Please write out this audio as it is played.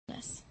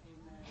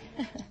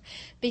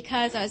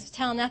Because I was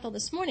telling Ethel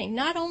this morning,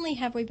 not only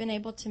have we been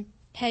able to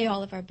pay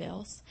all of our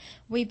bills,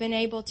 we've been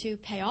able to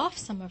pay off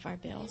some of our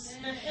bills.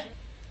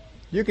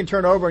 You can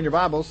turn over in your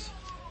Bibles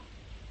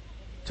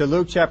to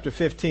Luke chapter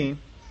 15.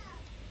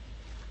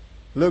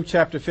 Luke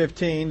chapter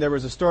 15, there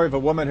was a story of a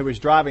woman who was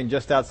driving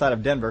just outside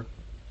of Denver.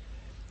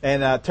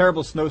 And a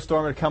terrible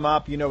snowstorm had come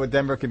up. You know what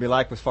Denver can be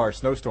like as far as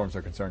snowstorms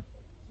are concerned.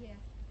 Yeah.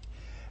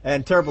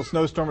 And terrible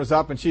snowstorm was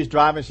up, and she's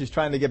driving. She's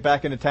trying to get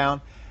back into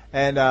town.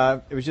 And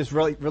it was just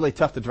really, really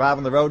tough to drive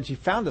on the road. She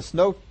found a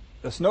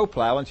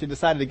snowplow, and she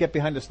decided to get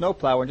behind the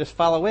snowplow and just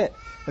follow it.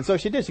 And so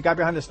she did. She got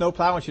behind the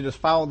snowplow, and she just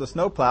followed the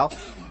snowplow.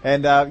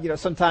 And,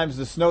 sometimes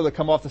the snow that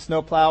come off the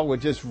snowplow would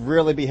just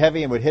really be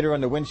heavy and would hit her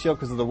on the windshield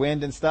because of the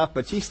wind and stuff.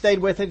 But she stayed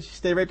with it. She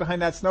stayed right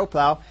behind that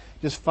snowplow,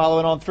 just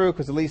following on through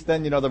because at least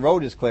then, the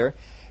road is clear.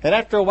 And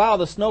after a while,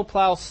 the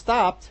snowplow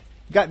stopped.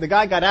 The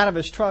guy got out of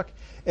his truck,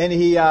 and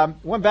he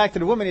went back to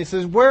the woman. He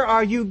says, "Where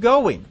are you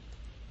going?"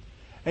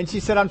 And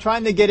she said, "I'm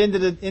trying to get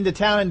into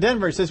town in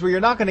Denver." He says, "Well,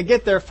 you're not going to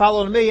get there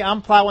following me.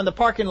 I'm plowing the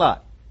parking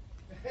lot."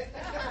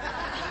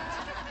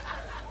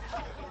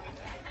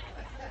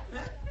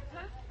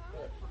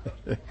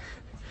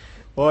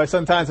 Boy,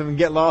 sometimes we can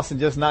get lost and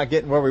just not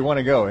getting where we want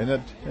to go.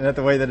 Isn't that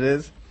the way that it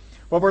is?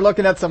 Well, we're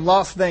looking at some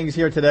lost things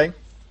here today.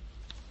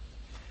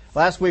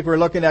 Last week we were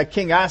looking at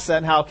King Asa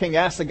and how King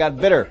Asa got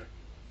bitter.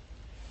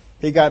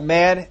 He got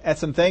mad at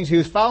some things. He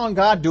was following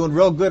God, doing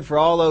real good for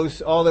all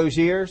those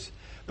years,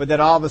 but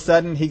then all of a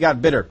sudden he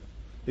got bitter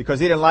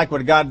because he didn't like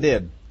what God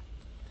did.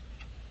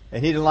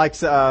 And he didn't like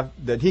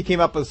that he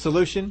came up with a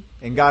solution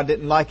and God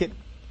didn't like it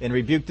and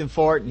rebuked him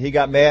for it, and he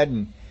got mad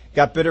and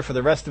got bitter for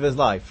the rest of his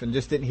life and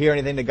just didn't hear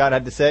anything that God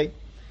had to say.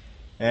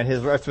 And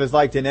his rest of his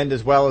life didn't end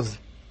as well as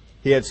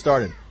he had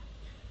started.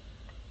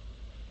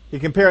 You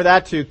compare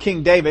that to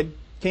King David.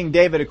 King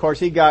David, of course,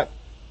 he got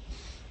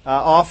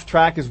off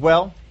track as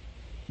well.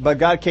 But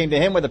God came to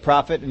him with a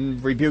prophet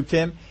and rebuked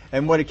him.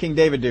 And what did King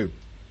David do?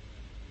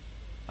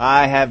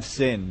 "I have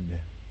sinned."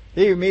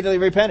 He immediately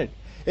repented.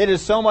 It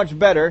is so much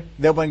better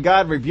that when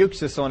God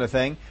rebukes us on a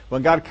thing,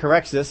 when God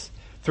corrects us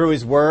through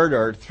His Word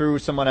or through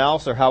someone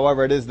else or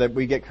however it is that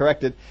we get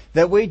corrected,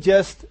 that we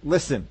just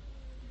listen.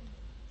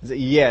 Say,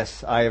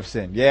 "Yes, I have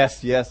sinned.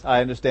 Yes,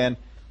 I understand.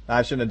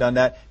 I shouldn't have done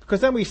that."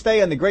 Because then we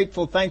stay on the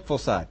grateful, thankful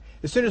side.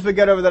 As soon as we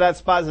get over to that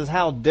spot, it says,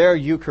 "How dare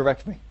you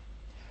correct me?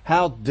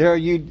 How dare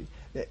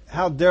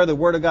the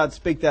Word of God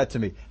speak that to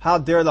me? How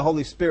dare the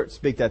Holy Spirit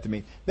speak that to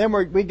me?" Then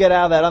we get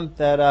out of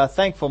that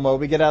thankful mode.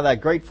 We get out of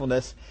that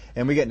gratefulness,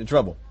 and we get into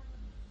trouble.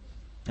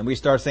 And we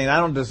start saying, "I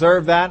don't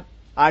deserve that.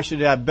 I should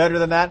have better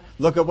than that.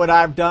 Look at what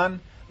I've done.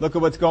 Look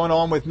at what's going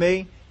on with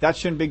me. That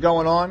shouldn't be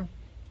going on."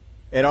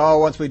 And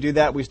once we do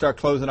that, we start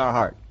closing our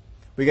heart.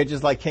 We get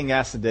just like King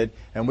Asa did,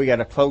 and we got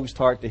a closed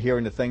heart to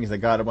hearing the things that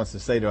God wants to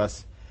say to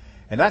us.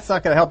 And that's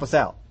not going to help us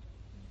out.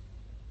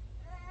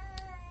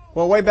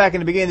 Well, way back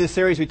in the beginning of this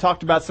series, we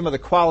talked about some of the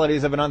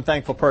qualities of an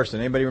unthankful person.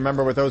 Anybody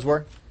remember what those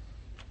were?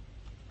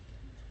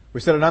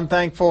 We said an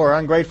unthankful or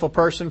ungrateful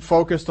person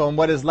focused on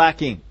what is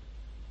lacking.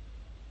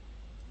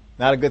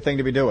 Not a good thing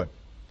to be doing.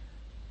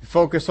 They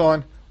focus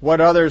on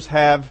what others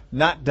have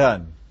not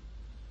done.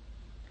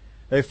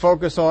 They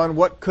focus on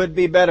what could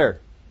be better.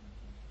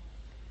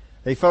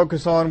 They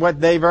focus on what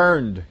they've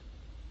earned.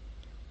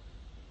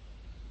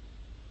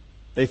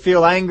 They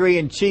feel angry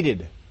and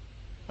cheated.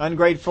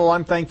 Ungrateful,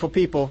 unthankful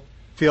people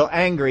feel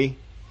angry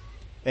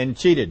and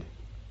cheated.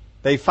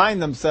 They find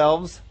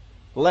themselves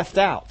left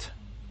out.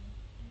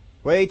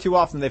 Way too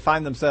often they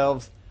find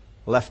themselves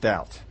left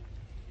out.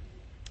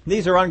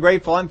 These are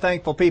ungrateful,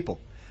 unthankful people.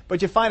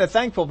 But you find a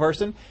thankful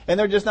person and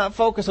they're just not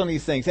focused on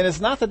these things. And it's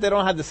not that they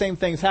don't have the same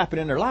things happen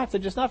in their life. They're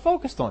just not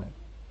focused on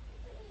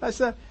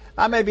it.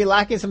 I may be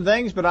lacking some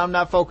things, but I'm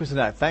not focused on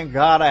that. Thank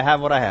God I have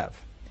what I have.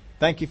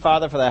 Thank you,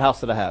 Father, for the house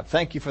that I have.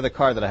 Thank you for the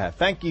car that I have.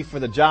 Thank you for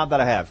the job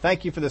that I have.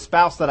 Thank you for the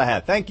spouse that I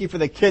have. Thank you for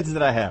the kids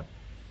that I have.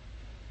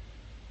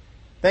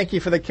 Thank you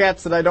for the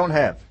cats that I don't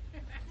have.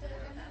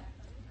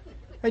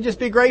 And just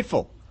be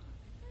grateful.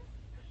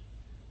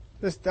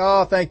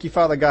 Thank you,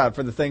 Father God,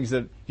 for the things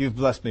that you've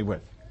blessed me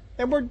with.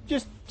 And we're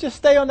just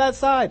stay on that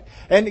side.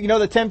 And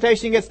the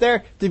temptation gets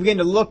there to begin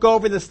to look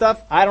over the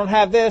stuff. I don't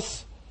have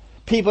this.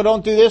 People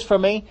don't do this for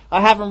me.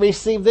 I haven't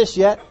received this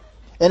yet.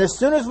 And as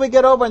soon as we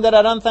get over into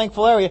that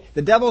unthankful area,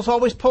 the devil's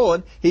always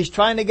pulling. He's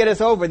trying to get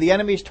us over. The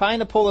enemy's trying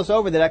to pull us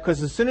over to that,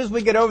 because as soon as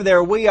we get over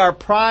there, we are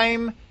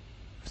prime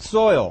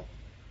soil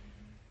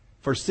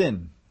for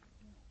sin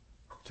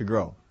to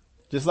grow.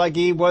 Just like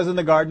Eve was in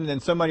the garden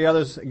and so many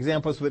other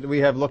examples that we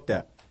have looked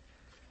at.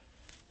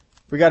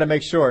 We got to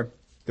make sure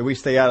that we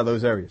stay out of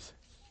those areas.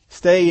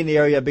 Stay in the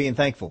area of being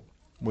thankful.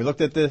 We looked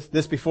at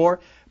this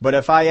before. But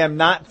if I am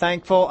not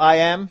thankful, I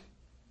am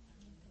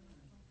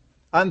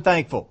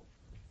unthankful.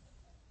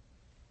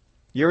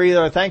 You're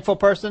either a thankful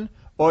person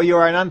or you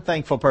are an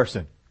unthankful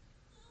person.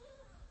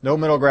 No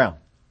middle ground.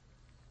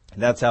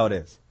 And that's how it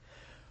is.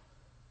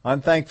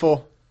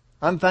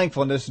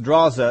 Unthankfulness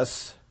draws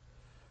us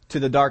to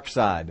the dark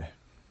side.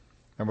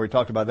 Remember we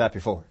talked about that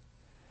before.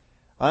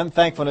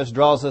 Unthankfulness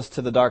draws us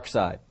to the dark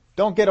side.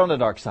 Don't get on the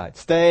dark side.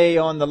 Stay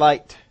on the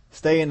light.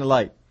 Stay in the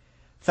light.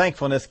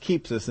 Thankfulness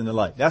keeps us in the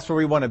light. That's where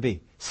we want to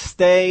be.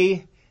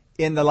 Stay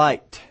in the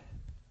light.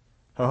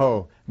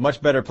 Oh,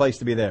 much better place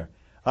to be there.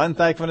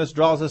 Unthankfulness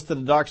draws us to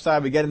the dark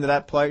side. We get into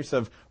that place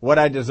of what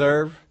I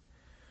deserve,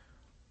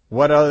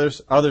 what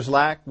others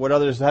lack, what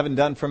others haven't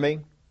done for me,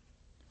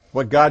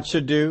 what God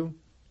should do,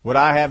 what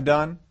I have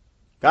done.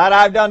 God,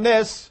 I've done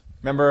this.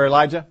 Remember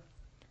Elijah?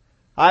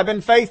 I've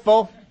been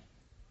faithful.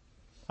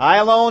 I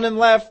alone am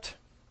left.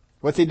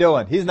 What's he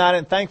doing? He's not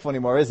unthankful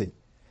anymore, is he?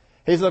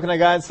 He's looking at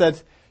God and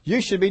says,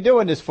 you should be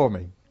doing this for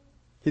me.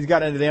 He's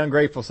got into the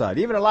ungrateful side.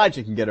 Even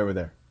Elijah can get over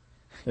there.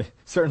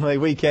 Certainly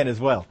we can as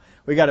well.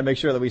 We got to make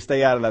sure that we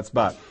stay out of that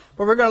spot.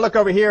 But we're going to look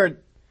over here at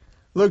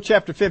Luke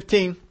chapter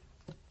 15.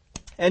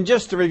 And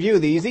just to review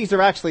these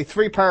are actually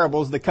three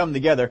parables that come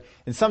together.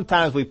 And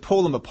sometimes we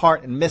pull them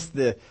apart and miss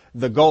the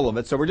goal of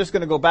it. So we're just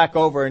going to go back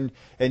over and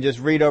just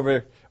read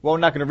over. Well, we're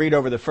not going to read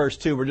over the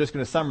first two. We're just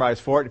going to summarize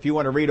for it. If you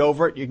want to read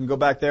over it, you can go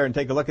back there and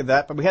take a look at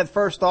that. But we had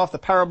first off the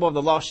parable of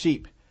the lost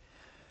sheep.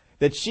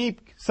 That sheep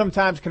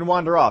sometimes can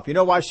wander off. You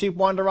know why sheep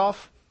wander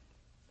off?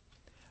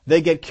 They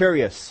get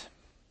curious.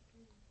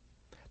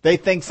 They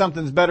think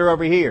something's better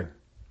over here.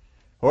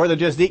 Or they're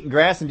just eating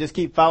grass and just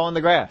keep following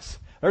the grass.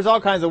 There's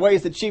all kinds of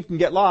ways that sheep can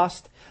get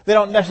lost. They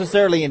don't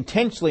necessarily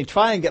intentionally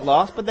try and get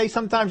lost, but they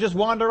sometimes just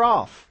wander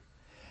off.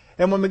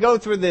 And when we go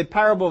through the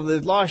parable of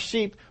the lost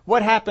sheep,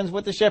 what happens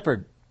with the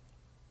shepherd?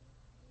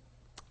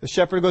 The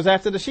shepherd goes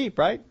after the sheep,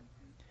 right?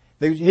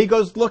 He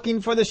goes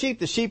looking for the sheep.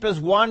 The sheep has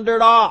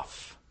wandered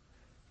off.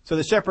 So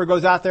the shepherd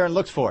goes out there and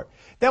looks for it.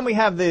 Then we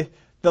have the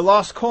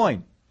lost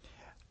coin.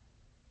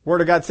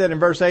 Word of God said in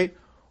verse 8,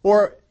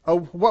 or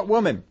what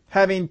woman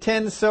having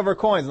 10 silver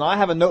coins? Now I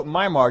have a note in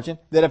my margin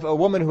that if a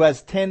woman who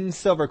has 10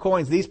 silver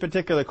coins, these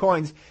particular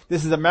coins,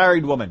 this is a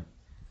married woman.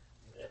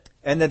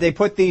 And that they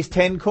put these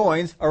 10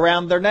 coins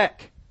around their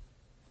neck.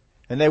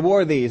 And they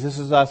wore these. This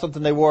is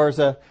something they wore as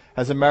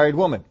a married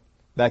woman.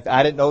 In fact,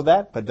 I didn't know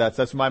that, but that's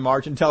what my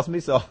margin tells me,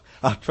 so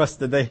I'll trust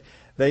that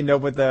they know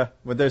what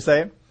they're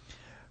saying.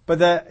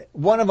 But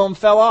one of them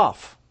fell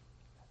off.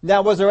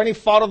 Now, was there any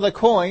fault of the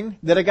coin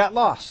that it got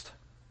lost?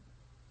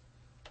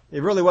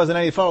 It really wasn't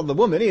any fault of the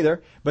woman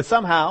either, but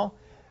somehow,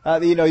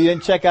 you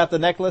didn't check out the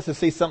necklace to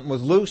see something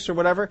was loose or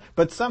whatever,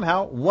 but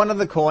somehow one of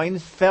the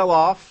coins fell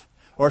off,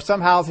 or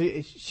somehow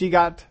she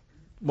got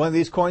one of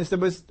these coins that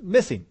was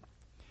missing.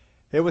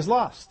 It was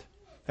lost.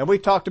 And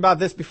we've talked about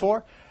this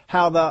before,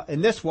 how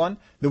in this one,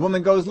 the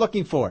woman goes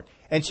looking for it,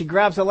 and she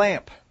grabs a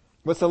lamp.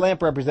 What's the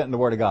lamp represent in the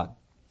Word of God?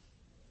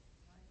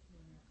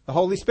 The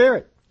Holy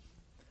Spirit.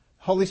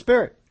 Holy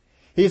Spirit.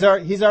 He's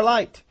our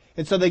light.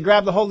 And so they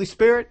grab the Holy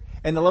Spirit,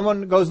 and the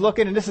woman goes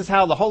looking, and this is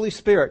how the Holy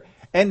Spirit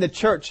and the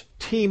church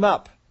team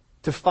up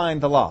to find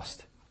the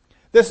lost.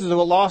 This is a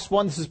lost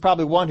one. This is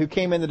probably one who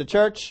came into the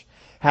church,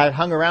 had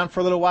hung around for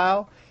a little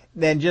while,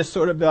 then just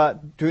sort of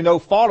through no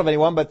fault of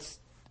anyone, but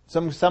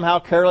somehow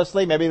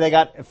carelessly, maybe they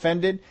got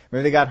offended,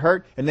 maybe they got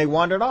hurt, and they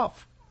wandered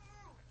off.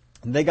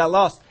 And they got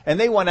lost. And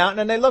they went out and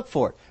then they looked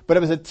for it. But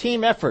it was a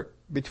team effort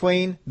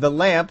between the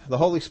lamp, the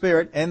Holy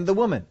Spirit, and the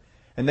woman.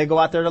 And they go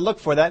out there to look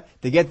for that,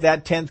 to get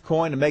that 10th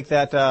coin, to make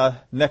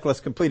that necklace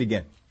complete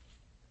again.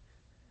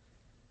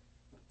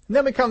 And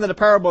then we come to the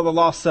parable of the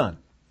lost son.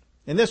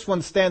 And this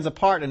one stands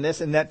apart in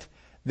that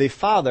the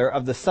father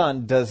of the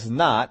son does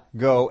not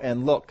go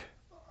and look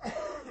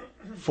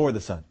for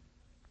the son.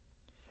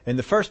 In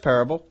the first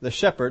parable, the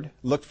shepherd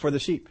looked for the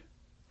sheep.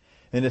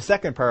 In the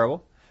second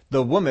parable,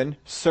 the woman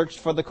searched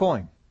for the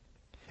coin.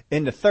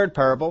 In the third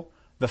parable,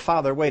 the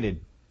father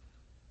waited.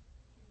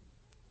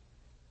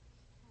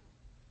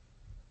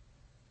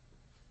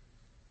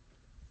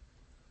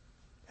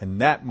 And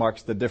that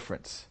marks the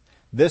difference.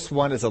 This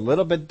one is a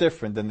little bit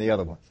different than the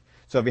other ones.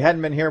 So if you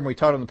hadn't been here and we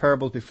taught on the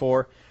parables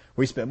before,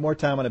 we spent more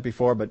time on it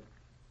before, but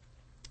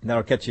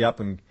that'll catch you up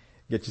and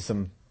get you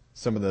some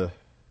of the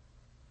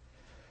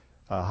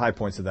high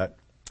points of that.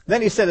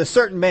 Then he said, a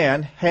certain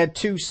man had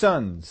 2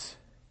 sons.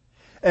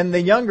 And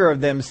the younger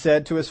of them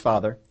said to his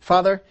father,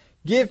 Father,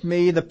 give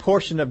me the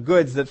portion of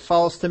goods that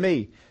falls to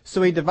me.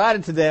 So he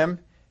divided to them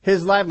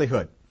his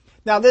livelihood.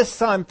 Now this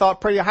son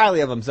thought pretty highly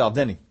of himself,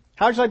 didn't he?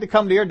 How'd you like to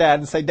come to your dad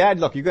and say,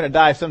 Dad, look, you're going to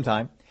die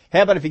sometime.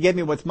 How about if you give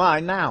me what's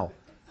mine now?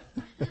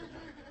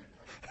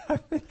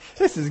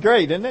 This is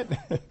great, isn't it?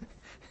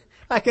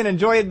 I can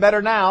enjoy it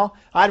better now.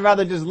 I'd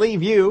rather just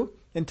leave you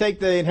and take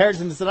the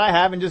inheritance that I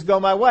have and just go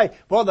my way.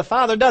 Well, the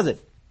father does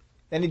it.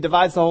 And he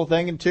divides the whole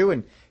thing in 2,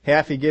 and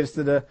half he gives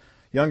to the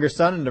younger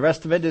son, and the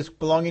rest of it is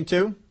belonging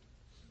to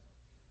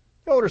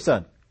the older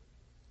son.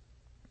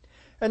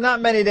 And not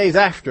many days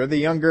after, the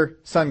younger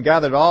son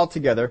gathered all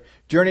together,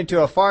 journeyed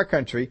to a far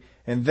country,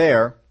 and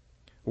there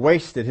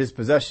wasted his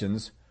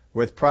possessions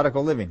with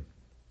prodigal living.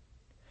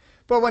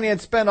 But when he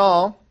had spent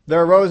all,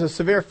 there arose a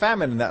severe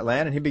famine in that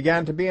land, and he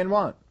began to be in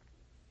want.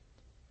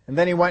 And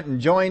then he went and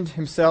joined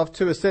himself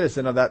to a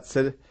citizen of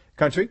that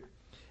country,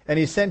 and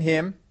he sent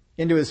him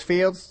into his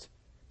fields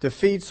to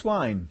feed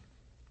swine.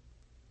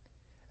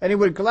 And he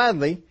would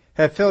gladly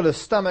have filled his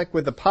stomach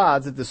with the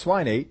pods that the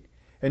swine ate,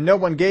 and no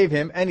one gave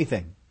him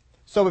anything.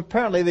 So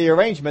apparently the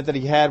arrangement that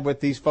he had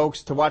with these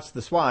folks to watch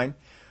the swine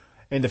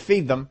and to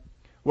feed them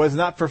was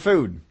not for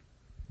food.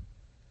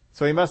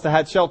 So he must have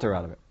had shelter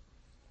out of it.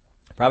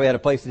 Probably had a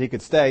place that he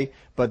could stay,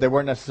 but they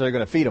weren't necessarily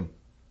going to feed him.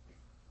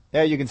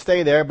 Yeah, you can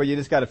stay there, but you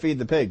just got to feed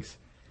the pigs.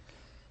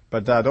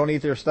 But don't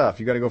eat their stuff.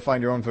 You got to go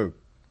find your own food.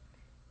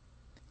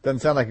 Doesn't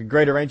sound like a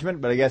great arrangement,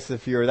 but I guess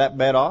if you're that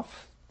bad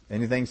off,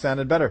 anything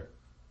sounded better.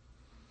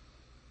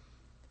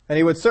 And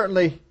he would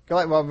certainly,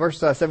 well, verse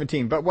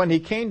 17, but when he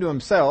came to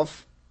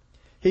himself,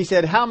 he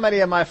said, how many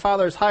of my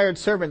father's hired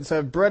servants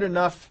have bread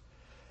enough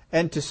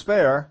and to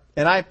spare,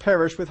 and I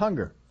perish with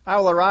hunger? I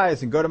will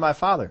arise and go to my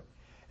father,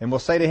 and will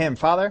say to him,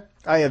 Father,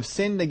 I have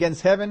sinned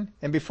against heaven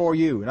and before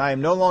you, and I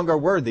am no longer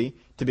worthy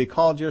to be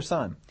called your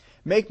son.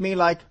 Make me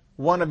like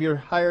one of your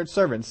hired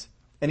servants.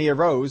 And he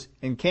arose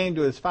and came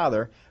to his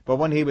father, but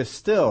when he was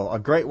still a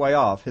great way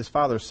off, his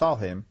father saw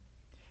him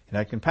and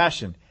had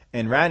compassion,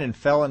 and ran and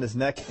fell on his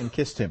neck and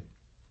kissed him.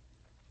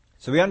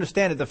 So we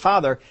understand that the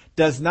father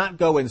does not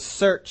go and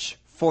search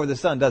for the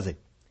son, does he?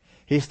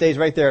 He stays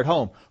right there at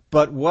home.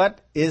 But what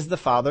is the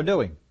father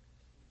doing?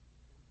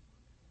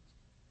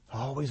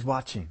 Always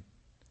watching,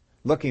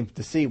 looking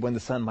to see when the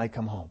son might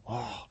come home.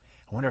 Oh,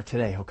 I wonder if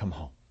today he'll come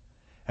home.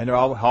 And they're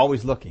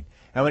always looking.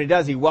 And when he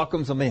does, he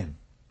welcomes them in.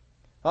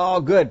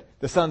 Oh, good,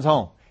 the son's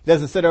home. He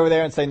doesn't sit over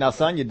there and say, now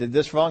son, you did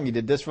this wrong, you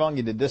did this wrong,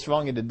 you did this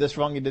wrong, you did this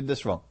wrong, you did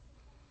this wrong.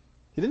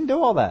 He didn't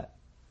do all that.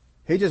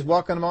 He just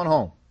welcomed them on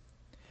home.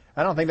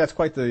 I don't think that's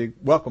quite the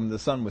welcome the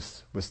son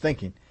was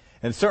thinking.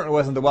 And it certainly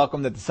wasn't the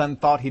welcome that the son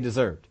thought he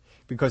deserved.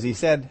 Because he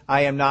said,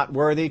 I am not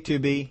worthy to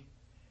be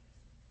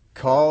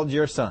called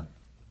your son.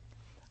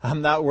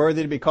 I'm not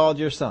worthy to be called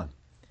your son.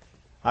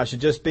 I should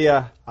just be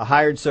a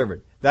hired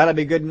servant. That'll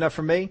be good enough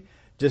for me.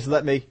 Just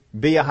let me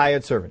be a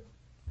hired servant.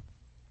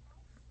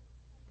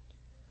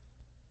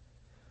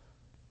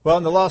 Well,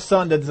 in the lost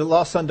son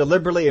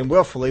deliberately and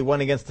willfully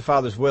went against the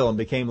father's will and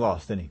became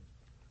lost, didn't he?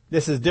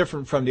 This is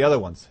different from the other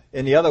ones.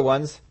 In the other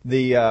ones,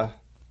 the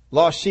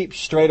lost sheep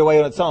strayed away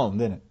on its own,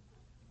 didn't it?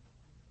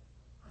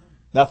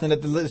 Nothing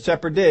that the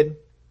shepherd did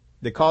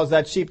that caused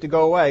that sheep to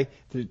go away.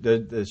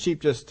 The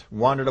sheep just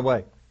wandered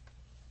away.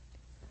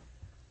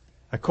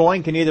 A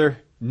coin can neither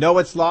know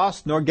it's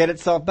lost nor get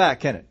itself back,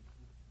 can it?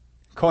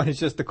 A coin is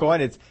just a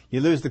coin. You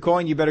lose the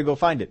coin, you better go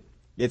find it.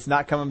 It's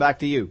not coming back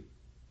to you.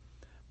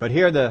 But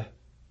here the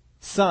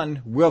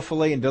son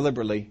willfully and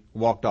deliberately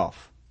walked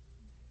off,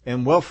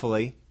 and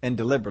willfully and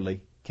deliberately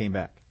came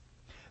back.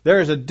 There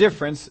is a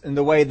difference in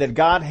the way that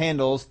God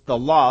handles the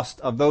lost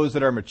of those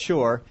that are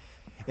mature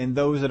and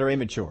those that are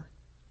immature.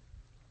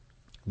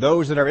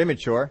 Those that are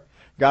immature,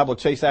 God will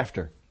chase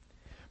after.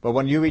 But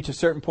when you reach a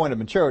certain point of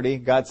maturity,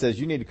 God says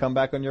you need to come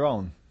back on your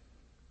own.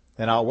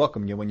 And I'll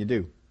welcome you when you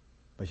do.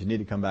 But you need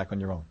to come back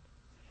on your own.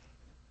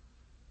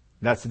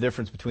 And that's the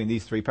difference between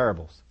these three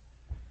parables.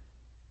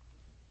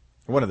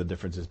 One of the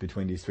differences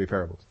between these three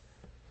parables.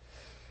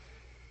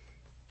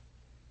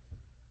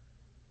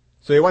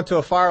 So he went to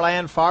a far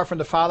land, far from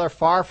the Father,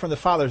 far from the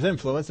Father's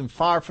influence, and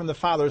far from the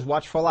Father's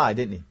watchful eye,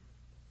 didn't he?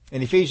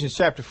 In Ephesians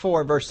chapter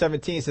 4, verse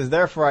 17, it says,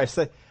 Therefore I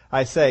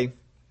say,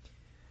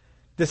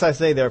 this I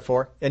say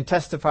therefore, and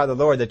testify the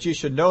Lord, that you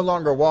should no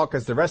longer walk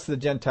as the rest of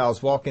the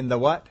Gentiles walk in the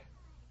what?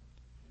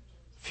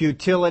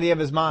 Futility of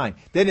his mind.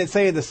 Didn't it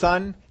say of the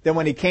Son that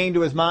when he came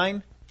to his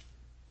mind?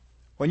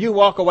 When you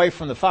walk away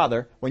from the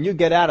Father, when you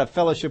get out of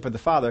fellowship with the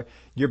Father,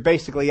 you're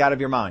basically out of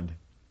your mind.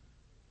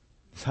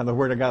 That's how the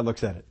Word of God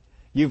looks at it.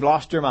 You've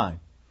lost your mind.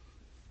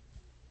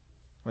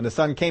 When the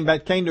Son came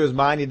to his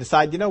mind, he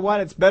decided, you know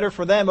what, it's better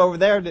for them over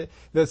there,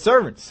 the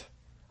servants.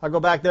 I'll go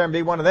back there and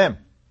be one of them.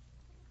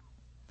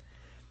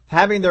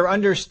 Having their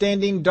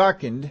understanding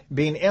darkened,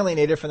 being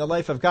alienated from the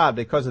life of God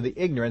because of the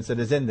ignorance that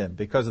is in them,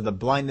 because of the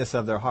blindness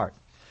of their heart.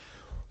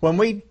 When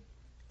we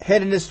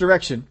head in this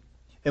direction,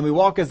 and we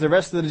walk as the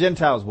rest of the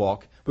Gentiles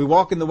walk, we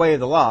walk in the way of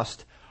the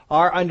lost,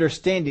 our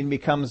understanding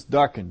becomes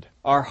darkened.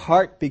 Our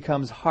heart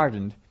becomes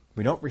hardened.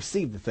 We don't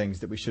receive the things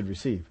that we should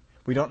receive.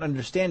 We don't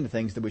understand the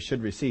things that we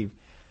should receive,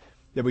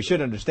 that we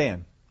should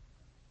understand.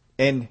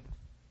 And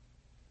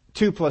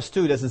 2 plus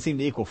 2 doesn't seem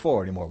to equal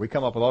 4 anymore. We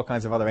come up with all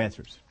kinds of other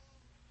answers.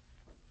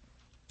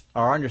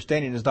 Our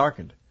understanding is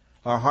darkened.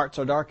 Our hearts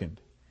are darkened.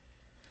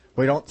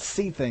 We don't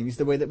see things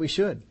the way that we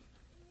should.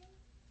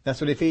 That's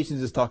what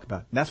Ephesians is talking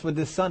about. And that's what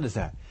this son is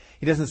at.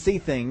 He doesn't see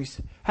things.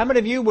 How many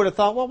of you would have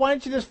thought, well, why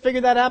didn't you just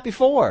figure that out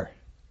before?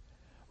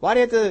 Why do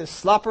you have to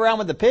slop around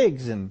with the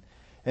pigs and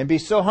be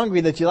so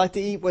hungry that you like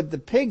to eat what the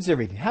pigs are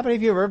eating? How many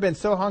of you have ever been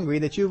so hungry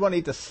that you want to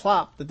eat the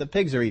slop that the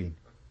pigs are eating?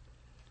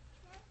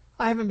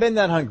 I haven't been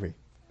that hungry.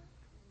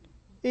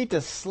 Eat the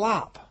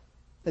slop.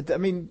 I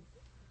mean,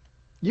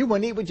 you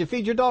wouldn't eat what you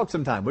feed your dog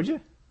sometime, would you?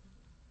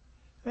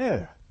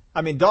 Yeah.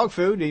 I mean, dog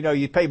food,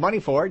 you pay money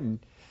for it, and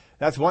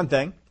that's one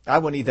thing. I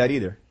wouldn't eat that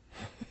either.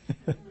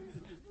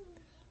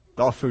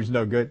 Dog food's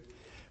no good.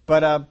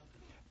 But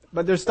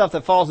there's stuff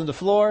that falls on the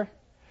floor.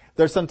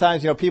 There's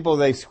sometimes, people,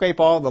 they scrape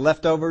all the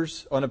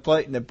leftovers on a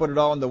plate and they put it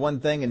all into one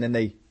thing and then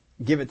they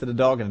give it to the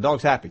dog and the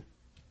dog's happy.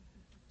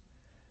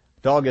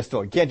 Dog gets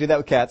to it. You can't do that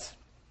with cats.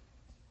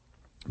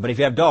 But if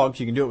you have dogs,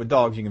 you can do it with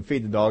dogs. You can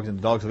feed the dogs, and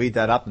the dogs will eat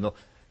that up, and they'll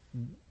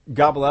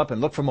gobble up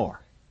and look for more.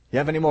 You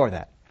have any more of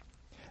that?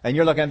 And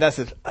you're looking at that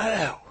and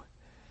says,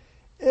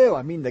 ew,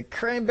 I mean, the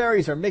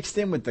cranberries are mixed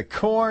in with the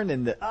corn,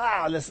 and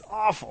that's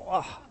awful.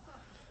 Oh.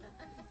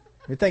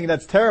 You're thinking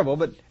that's terrible,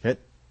 but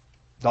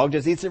dog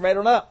just eats it right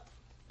on up.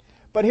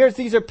 But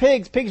these are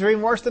pigs. Pigs are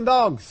even worse than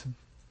dogs.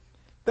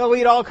 They'll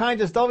eat all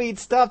kinds of stuff. They'll eat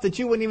stuff that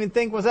you wouldn't even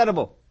think was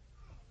edible.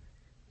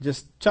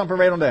 Just chomp it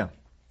right on down.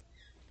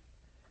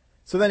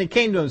 So then he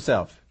came to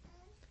himself.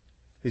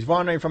 He's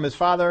wandering from his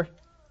father.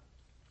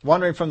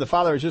 Wandering from the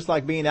Father is just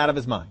like being out of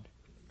his mind.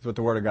 That's what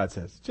the Word of God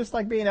says. Just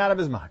like being out of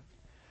his mind.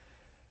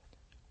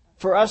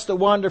 For us to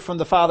wander from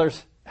the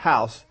Father's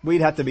house,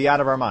 we'd have to be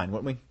out of our mind,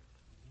 wouldn't we?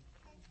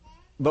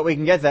 But we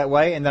can get that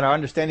way, and then our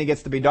understanding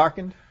gets to be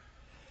darkened.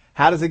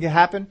 How does it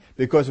happen?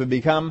 Because we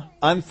become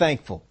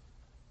unthankful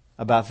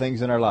about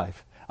things in our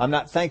life. I'm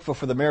not thankful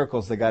for the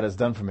miracles that God has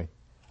done for me.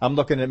 I'm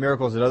looking at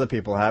miracles that other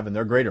people have, and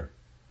they're greater.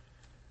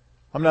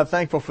 I'm not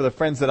thankful for the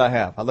friends that I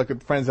have. I look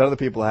at friends that other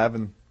people have,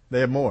 and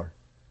they have more.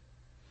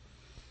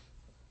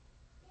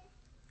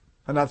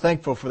 I'm not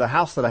thankful for the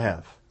house that I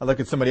have. I look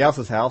at somebody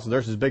else's house, and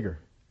theirs is bigger.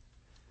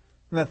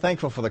 I'm not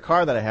thankful for the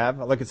car that I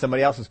have. I look at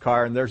somebody else's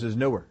car, and theirs is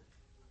newer.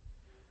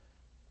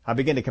 I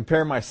begin to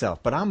compare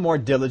myself. But I'm more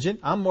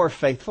diligent. I'm more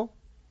faithful.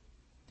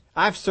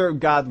 I've served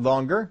God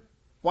longer.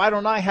 Why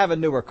don't I have a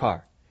newer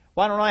car?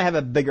 Why don't I have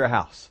a bigger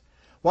house?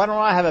 Why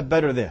don't I have a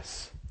better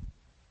this?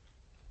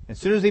 As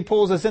soon as He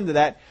pulls us into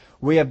that,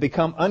 we have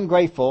become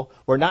ungrateful.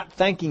 We're not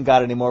thanking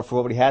God anymore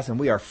for what He has, and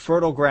we are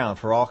fertile ground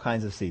for all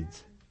kinds of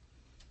seeds.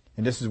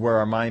 And this is where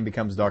our mind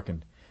becomes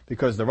darkened,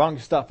 because the wrong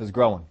stuff is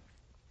growing.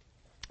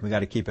 We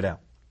got to keep it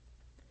out.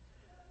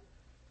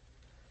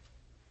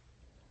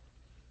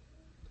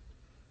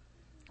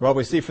 Well,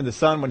 we see from the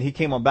Son when He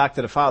came on back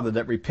to the Father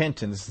that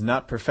repentance,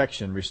 not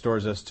perfection,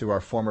 restores us to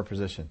our former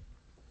position.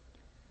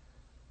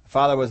 The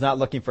Father was not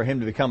looking for Him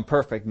to become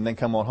perfect and then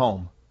come on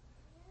home.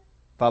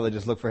 The Father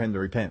just looked for Him to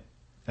repent.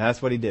 And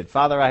that's what He did.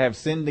 Father, I have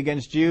sinned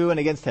against you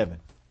and against heaven.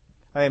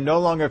 I am no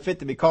longer fit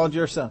to be called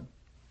your son.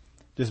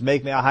 Just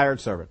make me a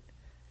hired servant.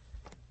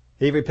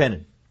 He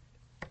repented.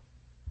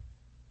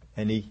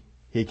 And he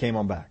came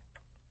on back.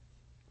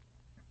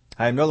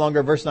 I am no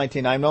longer, verse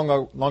 19, I am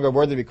no longer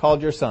worthy to be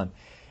called your son.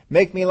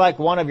 Make me like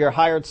one of your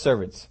hired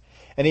servants.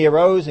 And he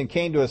arose and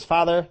came to his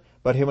father.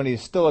 But when he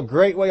was still a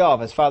great way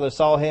off, his father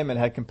saw him and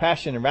had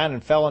compassion and ran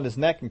and fell on his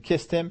neck and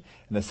kissed him.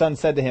 And the son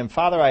said to him,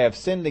 Father, I have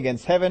sinned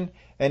against heaven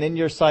and in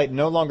your sight,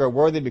 no longer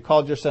worthy to be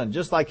called your son.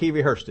 Just like he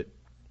rehearsed it.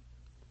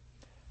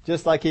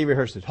 Just like he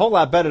rehearsed it. Whole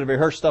lot better to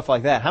rehearse stuff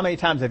like that. How many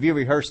times have you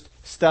rehearsed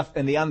stuff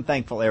in the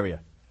unthankful area?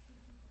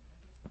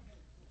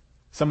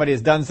 Somebody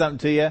has done something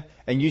to you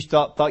and you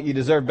thought you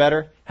deserved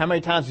better. How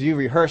many times have you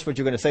rehearsed what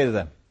you're going to say to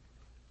them?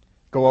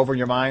 Go over in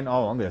your mind,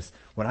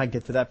 when I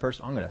get to that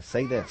person, I'm going to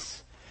say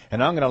this.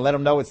 And I'm going to let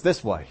them know it's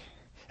this way.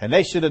 And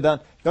they should have done.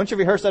 Don't you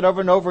rehearse that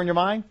over and over in your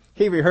mind?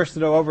 He rehearsed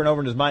it over and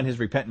over in his mind, his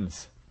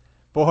repentance.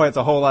 Boy, it's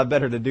a whole lot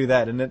better to do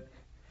that, isn't it?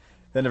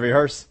 Than to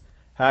rehearse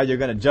how you're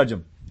going to judge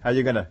them. How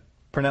you're going to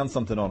pronounce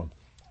something on them.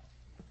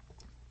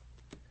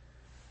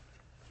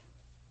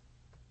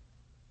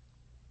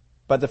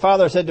 But the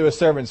father said to his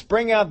servants,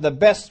 bring out the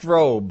best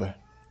robe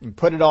and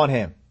put it on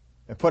him.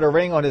 And put a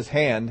ring on his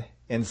hand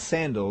and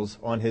sandals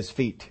on his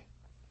feet.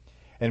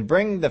 And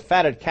bring the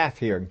fatted calf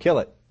here and kill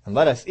it. And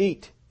let us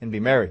eat and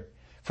be merry.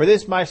 For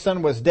this my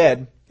son was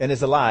dead and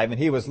is alive, and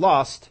he was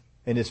lost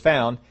and is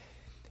found.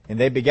 And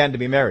they began to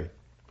be merry.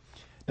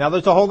 Now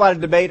there's a whole lot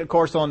of debate, of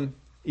course, on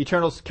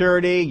eternal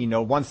security,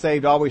 once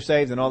saved, always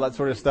saved, and all that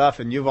sort of stuff.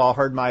 And you've all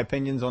heard my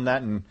opinions on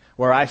that and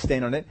where I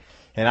stand on it.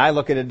 And I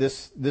look at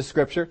this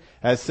scripture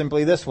as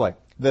simply this way.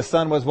 The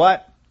son was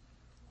what?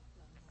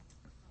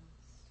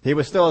 He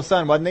was still a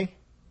son, wasn't he?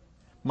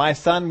 My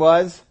son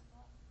was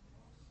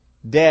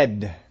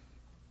dead.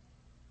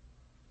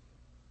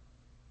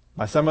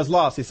 My son was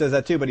lost. He says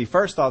that too, but he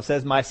first off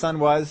says, my son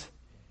was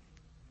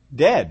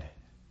dead.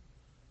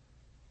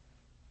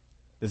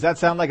 Does that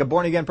sound like a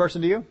born-again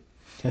person to you?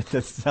 It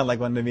doesn't sound like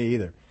one to me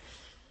either.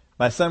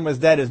 My son was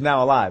dead, is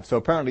now alive. So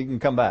apparently he can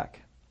come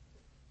back.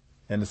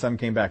 And the son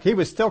came back. He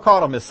was still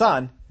called him his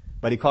son,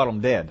 but he called him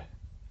dead.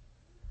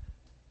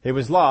 He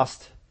was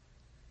lost,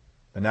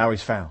 but now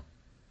he's found.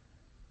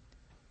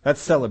 Let's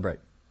celebrate.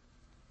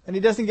 And he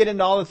doesn't get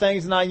into all the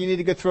things now you need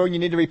to go through and you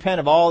need to repent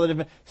of all the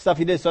different stuff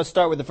he did. So let's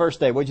start with the first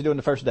day. What did you do on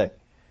the first day?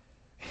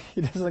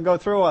 He doesn't go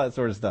through all that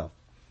sort of stuff.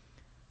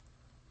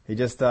 He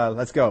just,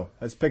 let's go.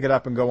 Let's pick it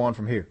up and go on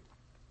from here.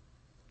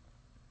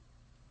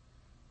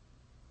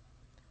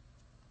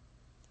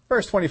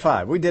 Verse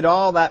 25. We did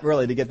all that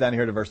really to get down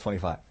here to verse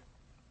 25.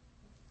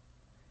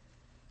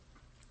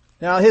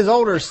 Now his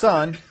older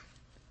son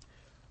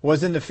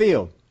was in the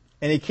field,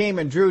 and he came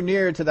and drew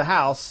near to the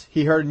house.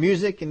 He heard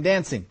music and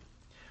dancing.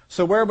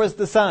 So where was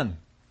the son?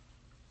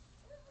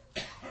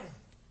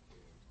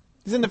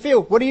 He's in the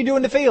field. What do you do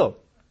in the field?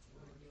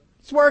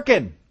 He's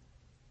working.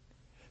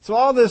 So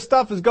all this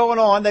stuff is going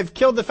on. They've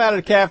killed the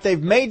fatted calf.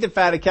 They've made the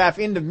fatted calf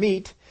into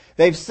meat.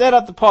 They've set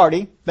up the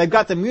party. They've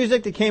got the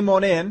music that came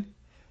on in.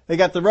 They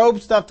got the robe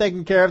stuff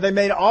taken care of. They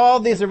made all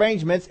these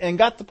arrangements and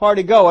got the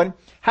party going.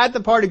 Had the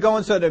party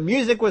going so the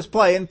music was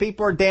playing.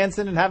 People were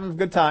dancing and having a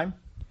good time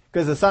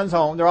because the son's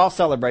home. They're all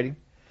celebrating.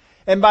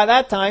 And by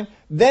that time,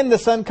 then the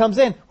son comes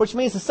in, which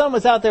means the son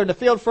was out there in the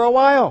field for a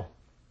while.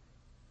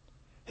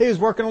 He was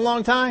working a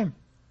long time.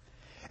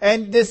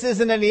 And this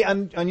isn't any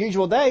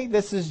unusual day.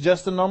 This is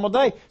just a normal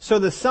day. So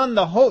the son,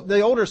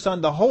 the older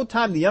son, the whole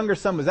time the younger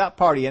son was out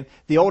partying,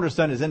 the older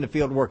son is in the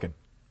field working.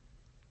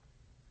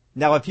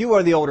 Now, if you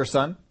are the older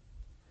son,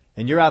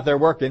 and you're out there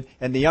working,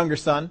 and the younger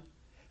son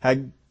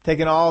had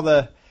taken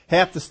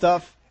half the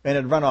stuff and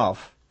had run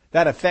off,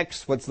 that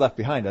affects what's left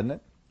behind, doesn't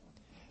it?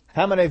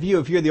 How many of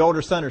you, if you're the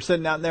older son, are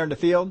sitting out there in the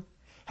field,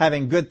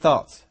 having good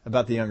thoughts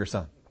about the younger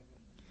son?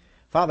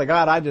 Father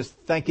God, I just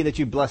thank you that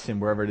you bless him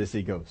wherever it is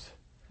he goes.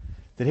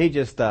 That he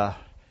just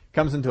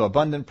comes into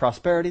abundant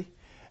prosperity,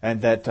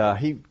 and that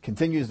he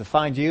continues to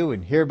find you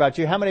and hear about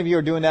you. How many of you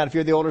are doing that if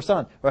you're the older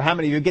son? Or how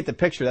many of you get the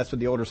picture that's what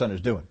the older son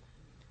is doing?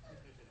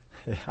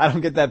 I don't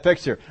get that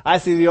picture. I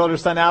see the older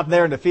son out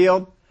there in the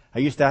field. I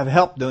used to have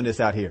help doing this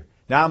out here.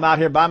 Now I'm out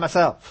here by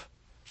myself.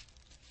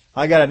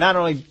 I got to not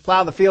only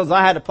plow the fields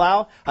I had to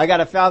plow, I got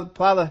to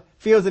plow the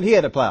fields that he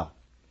had to plow.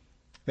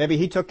 Maybe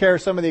he took care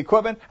of some of the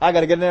equipment. I got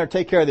to get in there and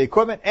take care of the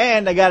equipment,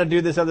 and I got to do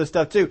this other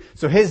stuff too.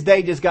 So his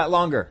day just got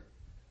longer.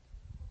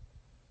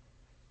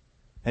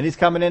 And he's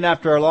coming in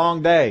after a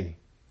long day,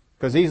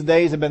 because these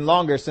days have been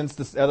longer since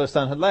the other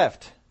son had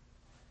left.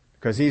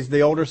 Because he's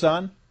the older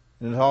son,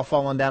 and it's all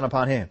fallen down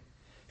upon him.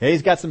 And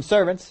he's got some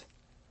servants,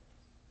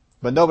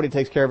 but nobody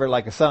takes care of it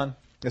like a son.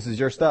 This is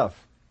your stuff.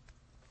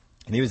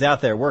 And he was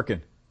out there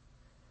working.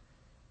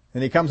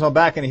 And he comes home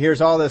back and he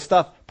hears all this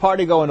stuff,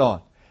 party going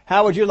on.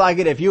 How would you like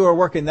it if you were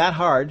working that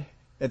hard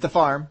at the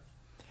farm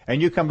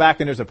and you come back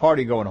and there's a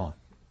party going on?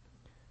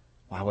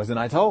 Why wasn't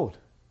I told?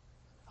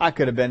 I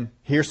could have been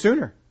here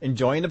sooner,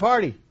 enjoying the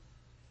party,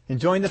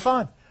 enjoying the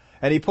fun.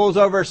 And he pulls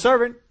over a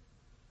servant,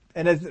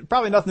 and it's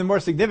probably nothing more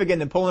significant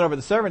than pulling over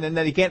the servant and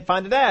then he can't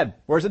find the dad.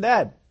 Where's the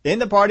dad? In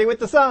the party with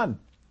the son,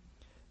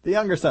 the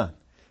younger son.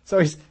 So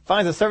he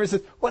finds the servant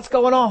and says, what's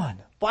going on?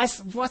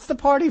 What's the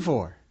party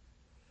for?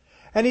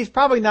 And he's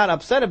probably not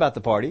upset about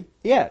the party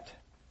yet.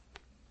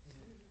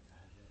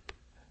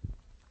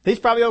 He's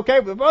probably okay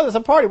with, well, there's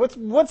a party.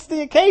 What's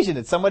the occasion?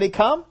 Did somebody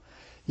come?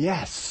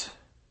 Yes.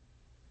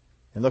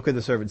 And look what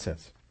the servant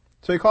says.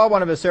 So he called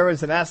one of his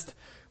servants and asked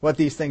what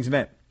these things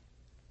meant.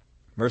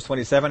 Verse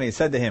 27, he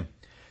said to him,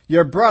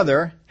 your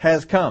brother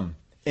has come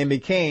and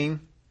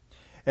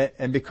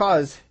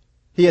because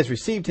he has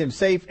received him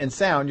safe and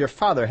sound, your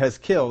father has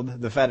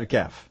killed the fatted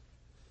calf.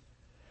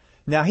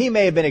 Now he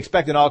may have been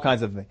expecting all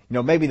kinds of,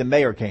 maybe the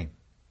mayor came.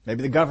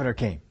 Maybe the governor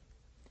came.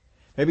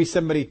 Maybe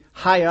somebody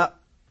high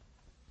up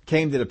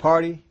came to the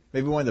party.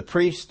 Maybe one of the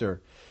priests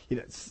or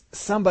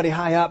somebody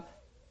high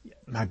up.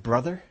 My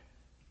brother?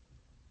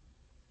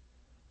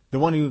 The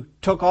one who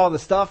took all the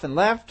stuff and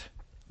left?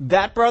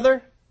 That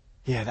brother?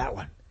 Yeah, that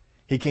one.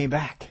 He came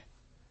back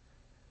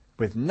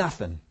with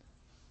nothing.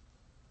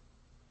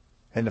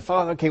 And the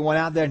father went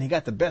out there and he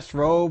got the best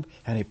robe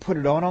and he put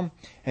it on him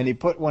and he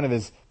put one of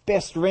his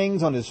best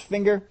rings on his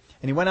finger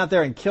and he went out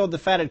there and killed the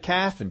fatted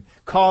calf and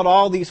called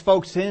all these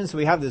folks in, so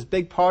we have this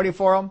big party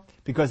for him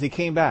because he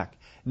came back.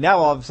 Now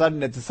all of a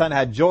sudden that the son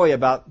had joy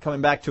about coming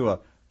back to a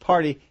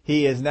party,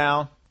 he's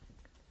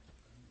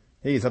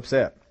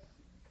upset.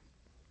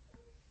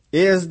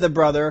 Is the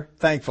brother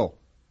thankful?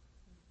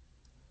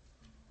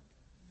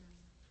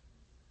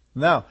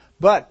 No.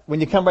 But when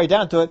you come right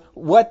down to it,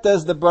 what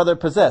does the brother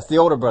possess? The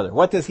older brother.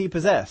 What does he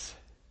possess?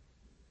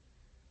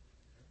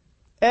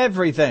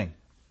 Everything.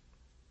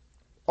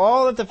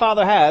 All that the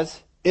father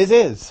has is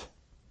his.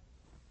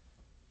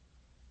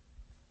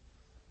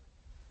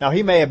 Now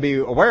he may be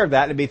aware of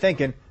that and be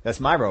thinking, that's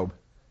my robe.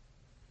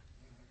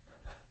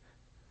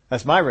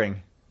 That's my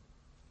ring.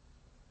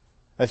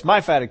 That's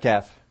my fatted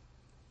calf.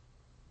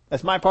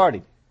 That's my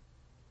party.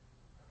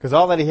 Because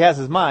all that he has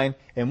is mine.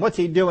 And what's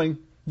he doing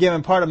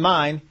giving part of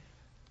mine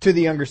to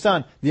the younger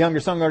son? The younger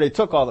son already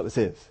took all that was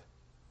his.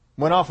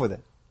 Went off with it.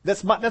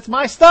 That's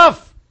my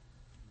stuff.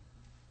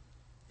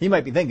 He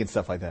might be thinking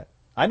stuff like that.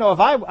 I know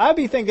I'd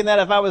be thinking that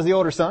if I was the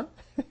older son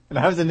and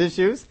I was in his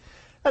shoes.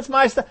 That's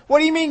my stuff. What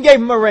do you mean gave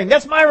him a ring?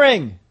 That's my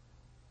ring.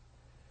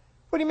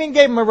 What do you mean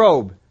gave him a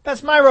robe?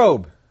 That's my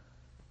robe.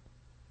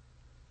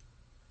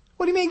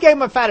 What do you mean gave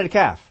him a fatted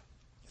calf?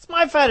 It's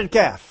my fatted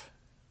calf.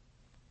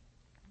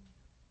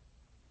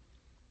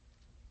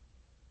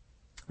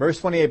 Verse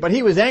 28, but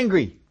he was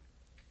angry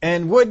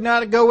and would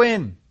not go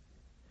in.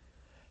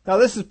 Now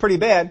this is pretty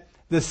bad.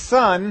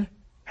 The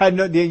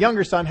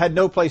younger son had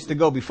no place to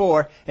go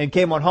before and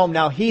came on home.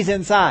 Now he's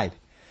inside.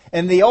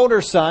 And the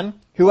older son,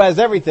 who has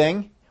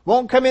everything,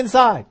 won't come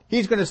inside.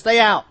 He's going to stay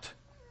out.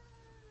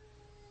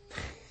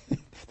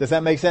 Does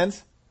that make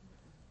sense?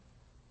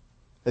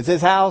 It's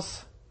his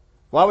house.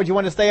 Why would you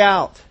want to stay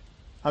out?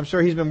 I'm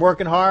sure he's been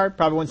working hard.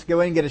 Probably wants to go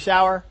in and get a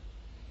shower.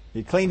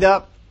 He cleaned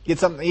up, get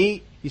something to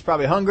eat. He's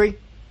probably hungry.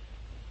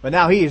 But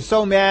now he is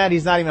so mad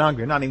he's not even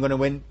hungry. Not even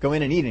going to go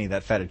in and eat any of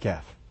that fatted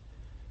calf.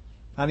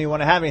 I don't even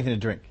want to have anything to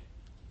drink.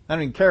 I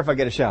don't even care if I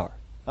get a shower.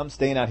 I'm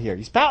staying out here.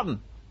 He's pouting.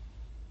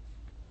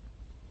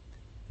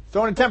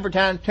 Throwing a temper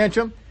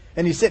tantrum,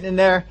 and he's sitting in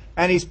there,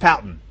 and he's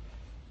pouting.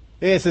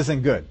 This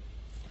isn't good.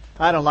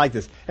 I don't like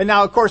this. And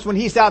now, of course, when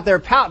he's out there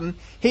pouting,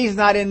 he's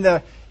not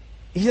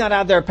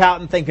out there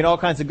pouting thinking all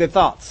kinds of good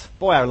thoughts.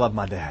 Boy, I love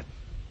my dad.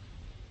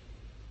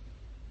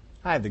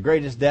 I have the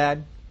greatest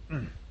dad.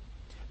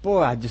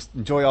 Boy, I just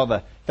enjoy all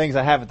the things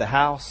I have at the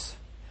house.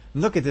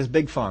 And look at this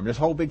big farm. This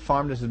whole big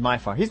farm, this is my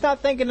farm. He's not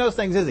thinking those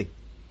things, is he?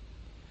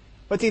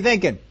 What's he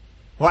thinking?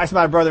 Why is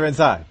my brother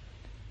inside?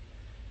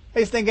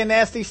 He's thinking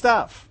nasty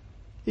stuff.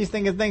 He's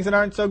thinking things that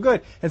aren't so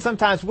good. And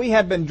sometimes we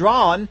have been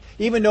drawn,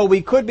 even though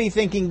we could be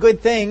thinking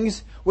good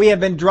things, we have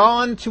been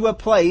drawn to a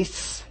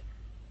place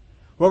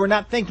where we're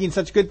not thinking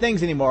such good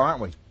things anymore,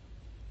 aren't we?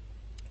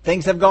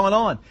 Things have gone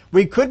on.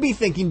 We could be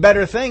thinking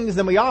better things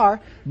than we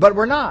are, but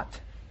we're not.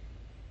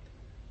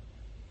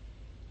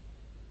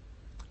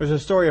 There's a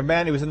story of a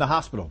man who was in the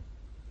hospital.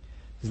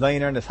 He's laying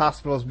there in his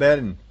hospital's bed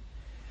and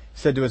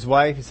said to his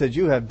wife, he said,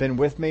 "You have been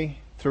with me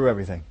through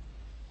everything."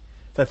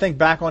 So I think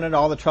back on it,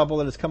 all the trouble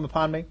that has come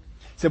upon me. He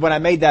said, when I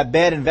made that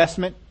bad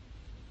investment,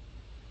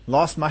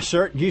 lost my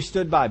shirt, you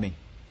stood by me.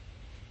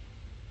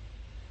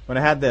 When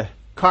I had the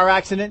car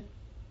accident,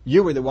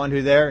 you were the one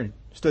who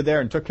stood there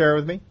and took care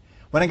of me.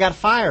 When I got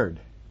fired,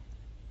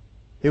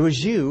 it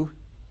was you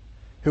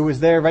who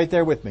was there, right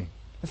there with me.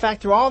 In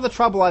fact, through all the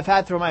trouble I've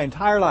had through my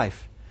entire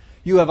life,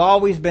 you have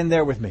always been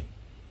there with me.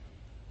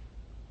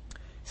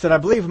 He said, I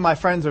believe my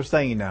friends are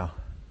saying now,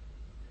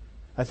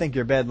 I think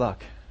you're bad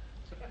luck.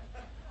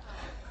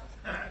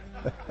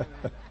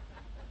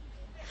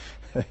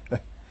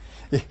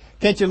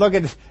 Can't you look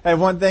at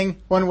one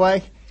thing one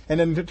way and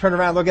then turn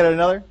around and look at it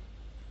another?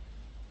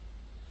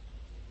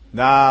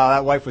 No,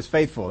 that wife was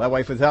faithful. That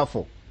wife was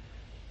helpful.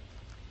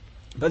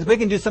 But we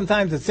can do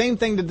sometimes the same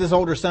thing that this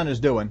older son is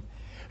doing,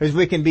 is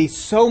we can be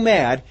so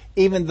mad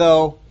even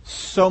though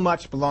so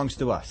much belongs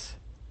to us.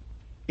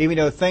 Even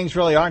though things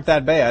really aren't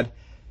that bad,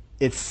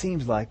 it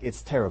seems like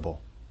it's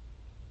terrible.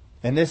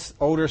 And this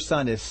older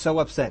son is so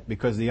upset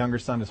because the younger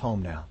son is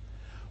home now.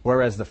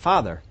 Whereas the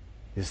father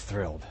is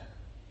thrilled.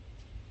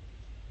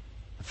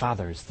 The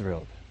father is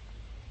thrilled.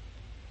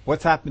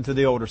 What's happened to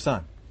the older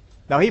son?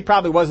 Now, he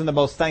probably wasn't the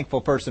most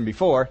thankful person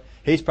before.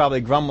 He's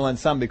probably grumbling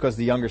some because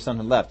the younger son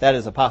had left. That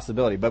is a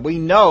possibility. But we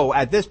know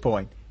at this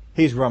point,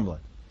 he's grumbling.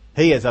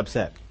 He is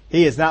upset.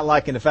 He is not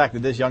liking the fact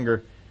that this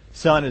younger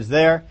son is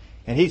there.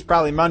 And he's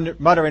probably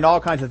muttering all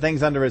kinds of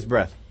things under his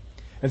breath.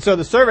 And so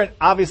the servant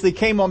obviously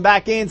came on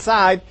back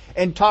inside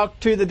and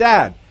talked to the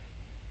dad.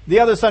 The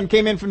other son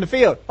came in from the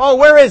field. Oh,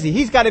 where is he?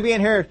 He's got to be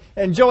in here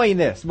enjoying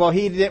this. Well,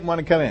 he didn't want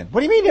to come in.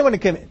 What do you mean he didn't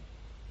want to come in?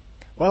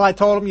 Well, I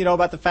told him,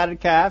 about the fatted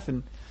calf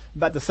and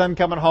about the son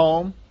coming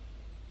home,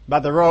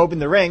 about the robe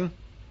and the ring.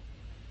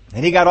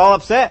 And he got all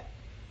upset.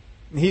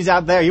 He's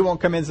out there. He won't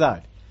come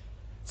inside.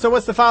 So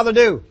what's the father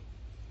do?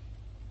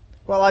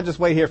 Well, I'll just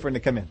wait here for him to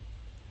come in.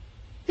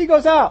 He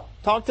goes out,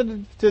 talk to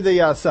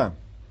the son.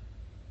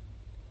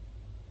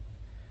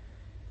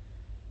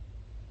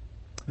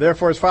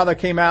 Therefore his father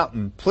came out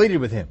and pleaded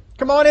with him.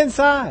 Come on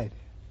inside.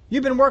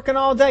 You've been working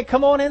all day.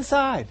 Come on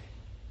inside.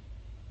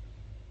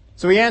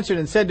 So he answered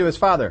and said to his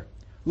father,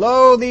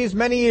 Lo, these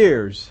many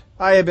years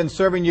I have been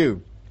serving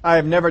you. I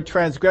have never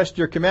transgressed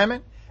your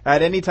commandment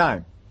at any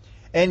time.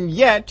 And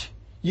yet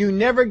you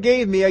never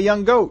gave me a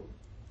young goat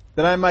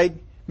that I might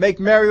make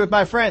merry with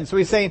my friends. So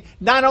he's saying,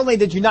 not only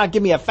did you not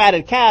give me a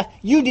fatted calf,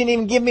 you didn't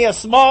even give me a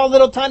small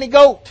little tiny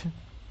goat.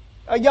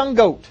 A young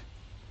goat.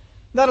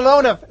 Not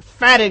alone a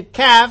fatted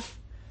calf.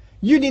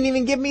 You didn't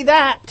even give me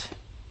that.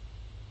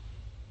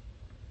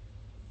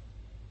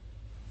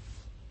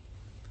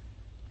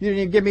 You didn't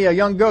even give me a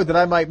young goat that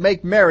I might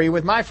make merry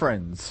with my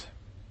friends.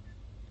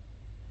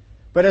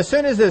 But as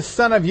soon as this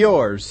son of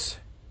yours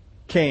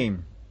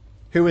came,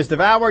 who has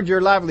devoured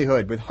your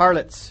livelihood with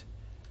harlots,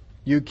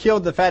 you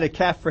killed the fatted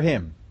calf for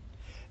him.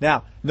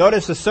 Now,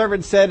 notice the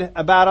servant said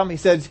about him, he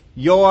says,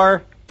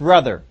 your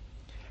brother.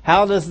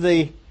 How does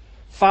the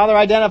father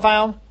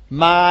identify him?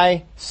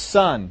 My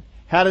son.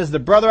 How does the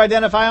brother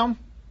identify him?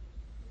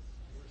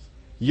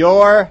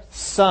 Your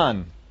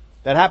son.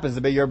 That happens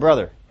to be your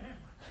brother.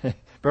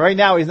 But right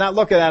now, he's not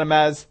looking at him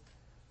as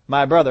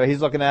my brother.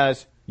 He's looking at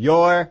us,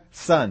 your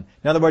son.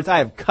 In other words, I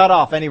have cut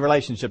off any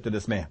relationship to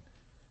this man.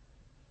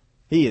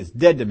 He is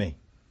dead to me.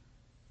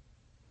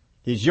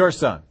 He's your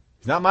son.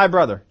 He's not my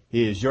brother.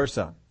 He is your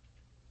son.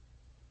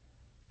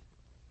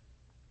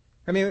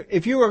 I mean,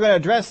 if you were going to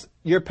address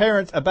your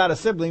parents about a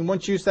sibling,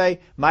 wouldn't you say,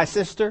 my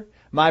sister,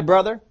 my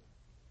brother?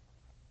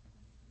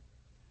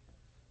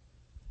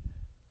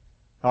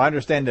 Oh, I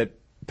understand that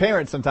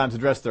parents sometimes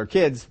address their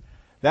kids,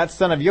 that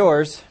son of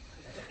yours,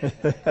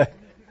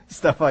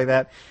 stuff like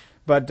that.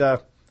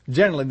 But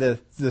generally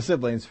the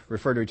siblings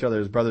refer to each other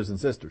as brothers and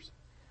sisters.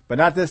 But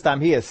not this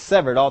time. He has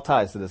severed all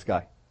ties to this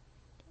guy.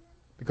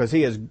 Because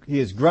he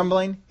is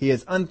grumbling, he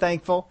is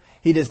unthankful,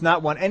 he does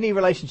not want any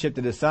relationship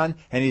to the son,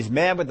 and he's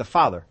mad with the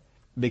father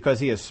because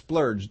he has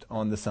splurged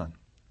on the son.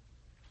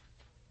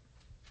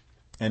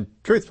 And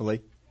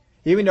truthfully,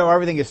 even though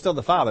everything is still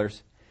the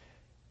father's,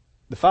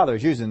 the father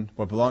is using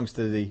what belongs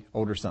to the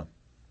older son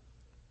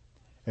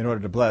in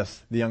order to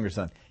bless the younger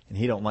son. And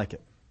he don't like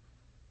it.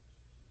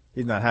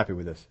 He's not happy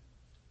with this.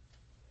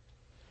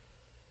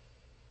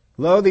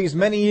 Lo, these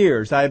many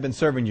years I have been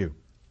serving you.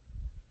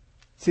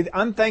 See, the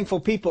unthankful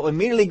people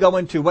immediately go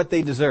into what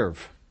they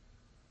deserve.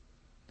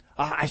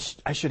 I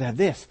should have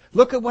this.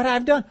 Look at what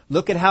I've done.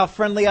 Look at how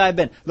friendly I've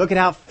been. Look at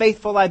how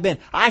faithful I've been.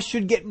 I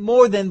should get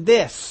more than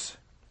this.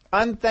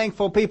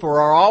 Unthankful people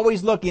are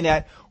always looking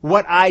at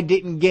what I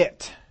didn't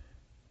get.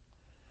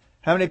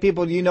 How many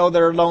people do you know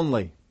that are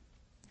lonely?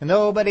 And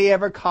nobody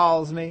ever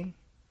calls me.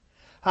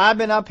 I've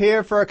been up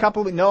here for a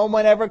couple of weeks. No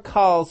one ever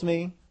calls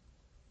me.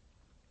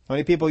 How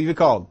many people have you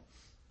called?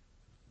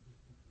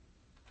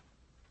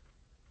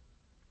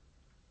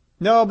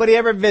 Nobody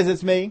ever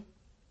visits me.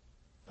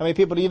 How many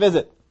people do you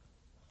visit?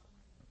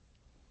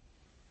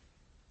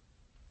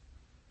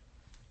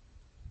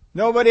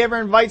 Nobody ever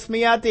invites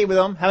me out to eat with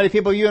them. How many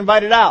people you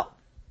invited out?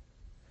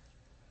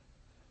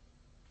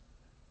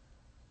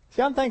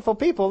 See, unthankful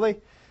people,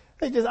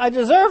 I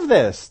deserve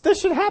this.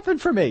 This should happen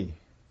for me.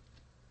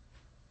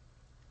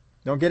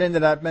 Don't get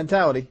into that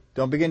mentality.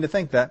 Don't begin to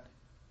think that.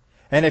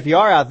 And if you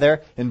are out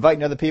there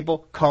inviting other people,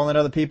 calling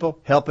other people,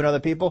 helping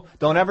other people,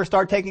 don't ever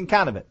start taking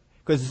count of it.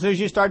 Because as soon as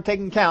you start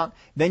taking count,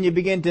 then you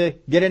begin to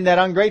get in that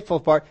ungrateful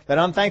part, that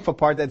unthankful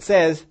part that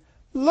says,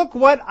 look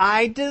what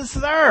I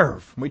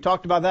deserve. We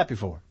talked about that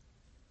before.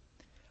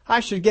 I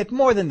should get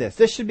more than this.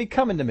 This should be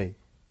coming to me.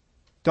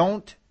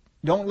 Don't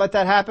let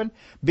that happen.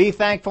 Be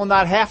thankful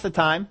not half the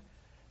time.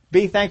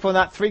 Be thankful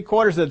not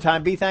 3/4 of the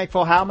time. Be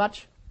thankful how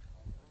much?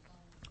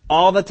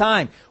 All the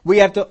time. We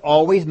have to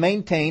always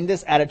maintain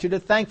this attitude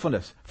of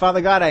thankfulness.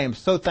 Father God, I am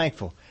so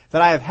thankful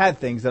that I have had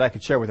things that I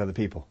could share with other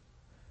people.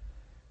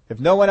 If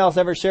no one else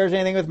ever shares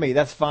anything with me,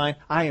 that's fine.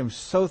 I am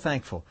so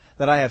thankful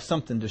that I have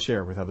something to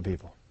share with other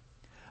people.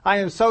 I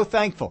am so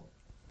thankful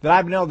that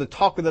I've been able to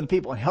talk with other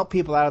people and help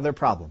people out of their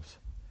problems.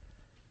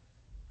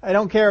 I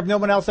don't care if no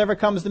one else ever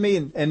comes to me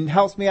and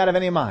helps me out of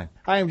any of mine.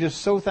 I am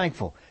just so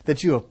thankful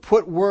that you have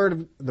put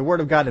the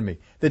Word of God in me,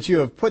 that you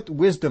have put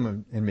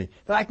wisdom in me,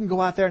 that I can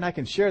go out there and I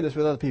can share this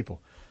with other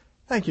people.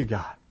 Thank you,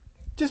 God.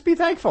 Just be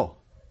thankful.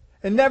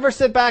 And never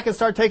sit back and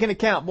start taking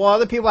account. Well,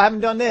 other people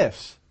haven't done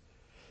this.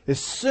 As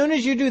soon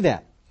as you do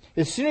that,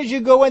 as soon as you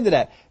go into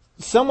that,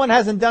 someone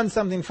hasn't done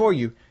something for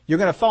you, you're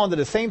going to fall into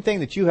the same thing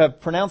that you have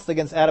pronounced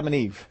against Adam and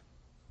Eve.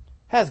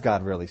 Has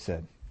God really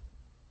said?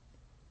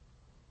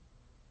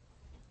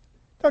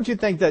 Don't you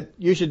think that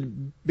you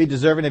should be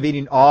deserving of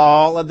eating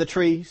all of the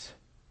trees?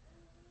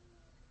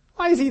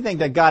 Why does he think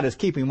that God is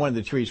keeping one of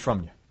the trees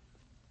from you?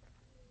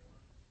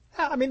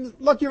 I mean,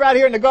 look, you're out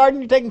here in the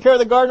garden, you're taking care of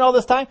the garden all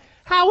this time.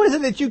 How is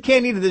it that you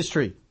can't eat of this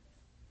tree?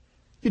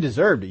 You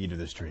deserve to eat of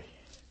this tree.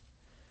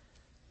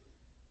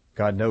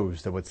 God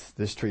knows that what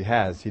this tree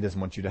has, he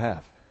doesn't want you to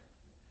have.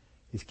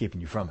 He's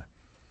keeping you from it.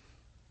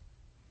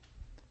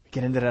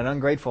 Get into that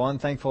ungrateful,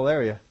 unthankful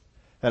area.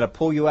 That'll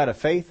pull you out of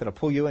faith. That'll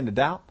pull you into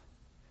doubt.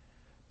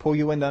 Pull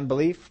you into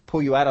unbelief.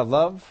 Pull you out of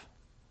love.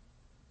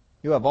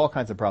 You have all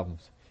kinds of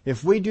problems.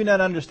 If we do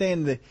not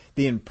understand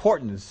the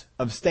importance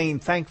of staying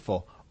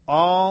thankful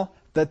all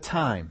the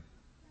time.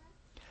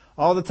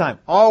 All the time.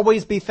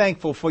 Always be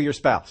thankful for your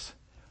spouse.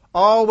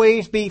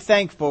 Always be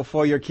thankful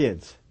for your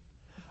kids.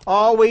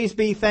 Always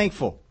be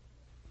thankful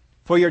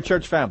for your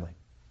church family.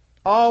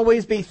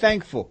 Always be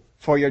thankful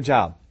for your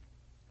job.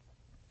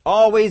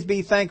 Always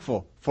be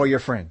thankful for your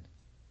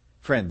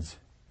friends.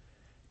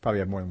 Probably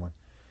have more than one.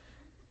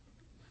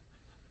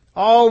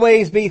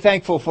 Always be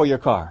thankful for your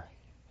car.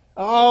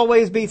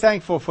 Always be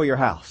thankful for your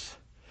house.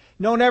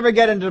 Don't ever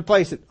get into the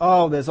place that,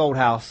 oh, this old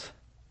house.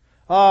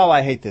 Oh,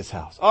 I hate this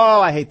house.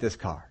 Oh, I hate this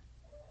car.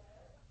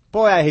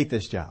 Boy, I hate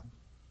this job.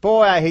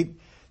 Boy, I hate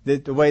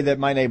the way that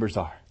my neighbors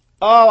are.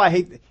 Oh, I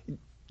hate.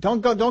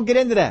 Don't get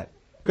into that,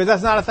 because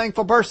that's not a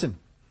thankful person.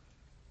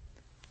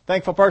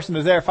 Thankful person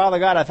is there. Father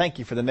God, I thank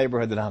you for the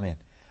neighborhood that I'm in.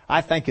 I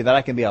thank you that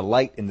I can be a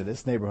light into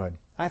this neighborhood.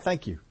 I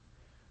thank you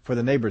for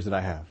the neighbors that I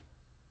have.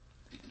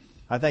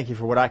 I thank you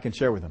for what I can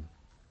share with them.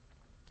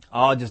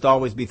 I'll just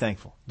always be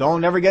thankful.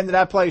 Don't ever get into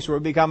that place where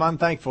we become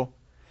unthankful.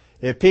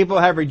 If people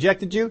have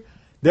rejected you,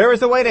 there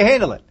is a way to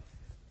handle it.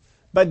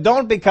 But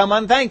don't become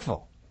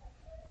unthankful.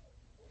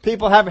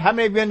 How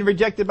many have been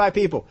rejected by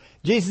people?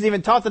 Jesus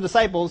even taught the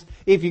disciples,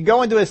 if you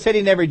go into a city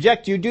and they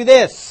reject you, do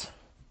this.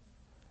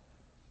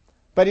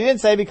 But he didn't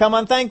say become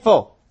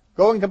unthankful.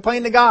 Go and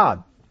complain to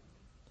God.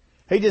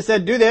 He just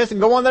said do this and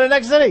go on to the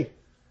next city.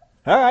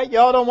 All right,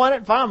 y'all don't want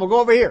it? Fine, we'll go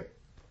over here.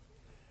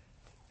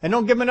 And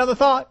don't give them another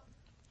thought.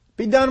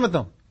 Be done with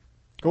them.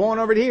 Go on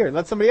over to here.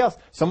 Let somebody else.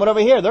 Someone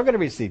over here, they're going to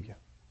receive you.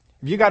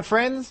 If you got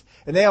friends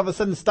and they all of a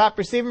sudden stop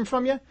receiving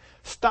from you,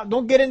 stop.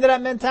 Don't get into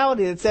that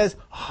mentality that says,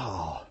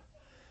 oh,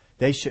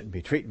 they shouldn't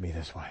be treating me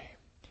this way.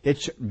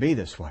 It shouldn't be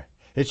this way.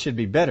 It should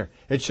be better.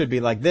 It should be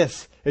like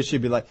this. It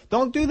should be like,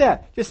 don't do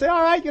that. Just say,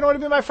 all right, you don't want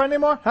to be my friend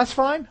anymore? That's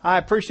fine. I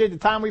appreciate the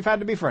time we've had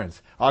to be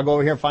friends. I'll go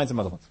over here and find some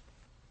other ones.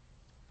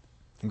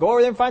 And go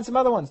over there and find some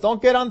other ones.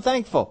 Don't get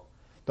unthankful.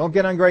 Don't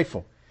get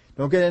ungrateful.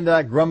 Don't get into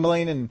that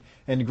grumbling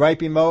and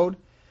griping mode.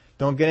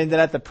 Don't get into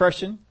that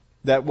depression.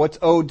 that what's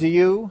owed to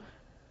you,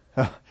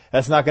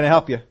 that's not going to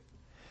help you.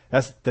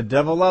 The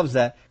devil loves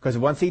that, because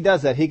once he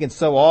does that, he can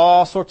sow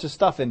all sorts of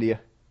stuff into you,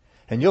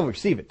 and you'll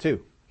receive it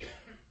too.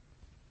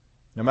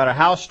 No matter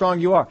how strong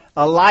you are.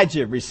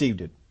 Elijah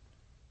received it.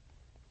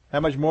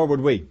 How much more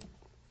would we?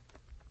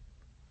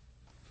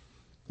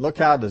 Look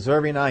how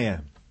deserving I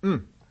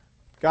am.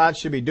 God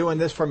should be doing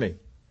this for me.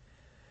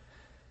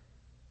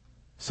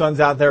 Son's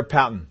out there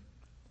pouting.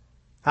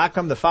 How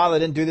come the father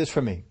didn't do this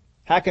for me?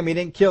 How come he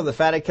didn't kill the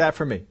fatted calf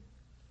for me?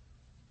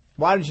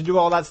 Why did you do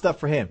all that stuff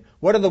for him?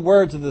 What are the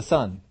words of the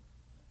son?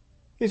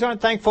 These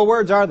aren't thankful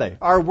words, are they?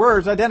 Our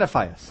words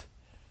identify us.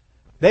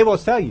 They will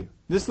tell you.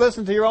 Just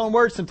listen to your own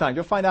words sometimes.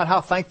 You'll find out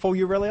how thankful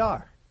you really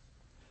are.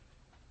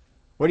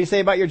 What do you say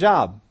about your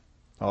job?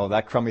 Oh,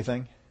 that crummy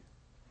thing.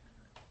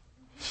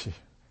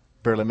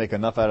 Barely make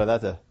enough out of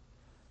that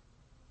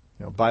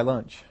to, buy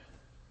lunch.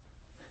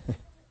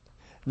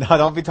 No,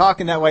 don't be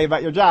talking that way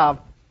about your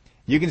job.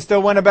 You can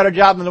still win a better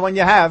job than the one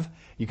you have.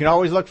 You can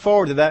always look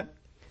forward to that.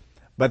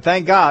 But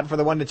thank God for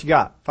the one that you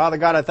got. Father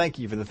God, I thank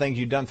you for the things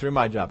you've done through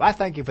my job. I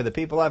thank you for the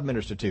people I've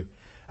ministered to.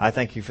 I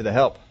thank you for the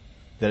help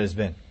that has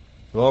been.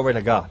 Glory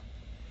to God.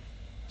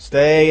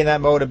 Stay in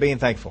that mode of being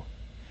thankful.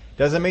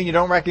 Doesn't mean you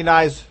don't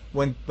recognize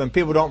when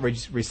people don't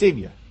receive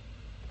you.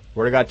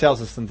 Word of God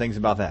tells us some things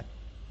about that.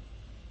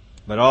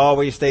 But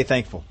always stay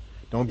thankful.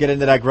 Don't get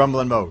into that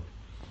grumbling mode.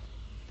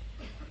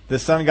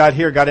 This son got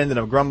into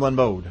the grumbling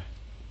mode.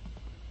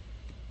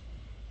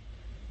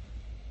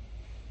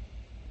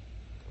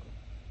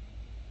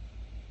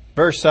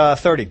 Verse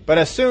 30. But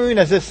as soon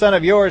as this son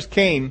of yours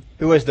came,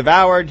 who has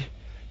devoured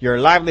your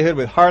livelihood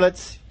with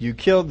harlots, you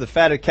killed the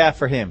fatted calf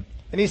for him.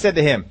 And he said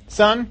to him,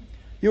 Son,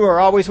 you are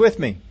always with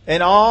me,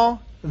 and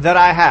all that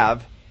I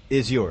have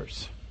is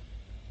yours.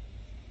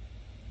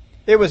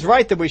 It was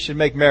right that we should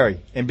make merry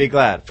and be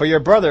glad, for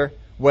your brother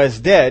was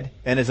dead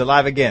and is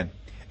alive again,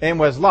 and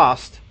was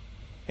lost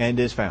and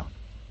is found.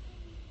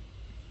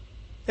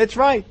 It's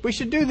right. We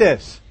should do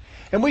this,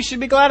 and we should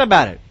be glad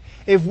about it.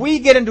 If we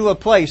get into a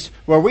place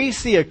where we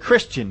see a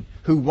Christian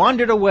who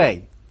wandered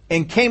away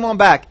and came on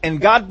back, and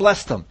God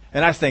blessed them,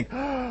 and I think,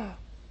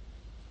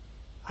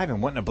 I've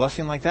been wanting a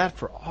blessing like that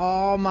for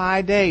all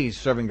my days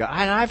serving God.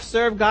 And I've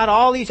served God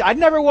all these. I've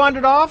never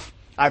wandered off.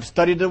 I've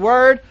studied the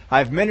Word.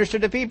 I've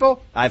ministered to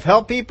people. I've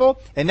helped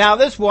people. And now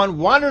this one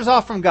wanders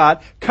off from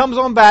God, comes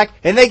on back,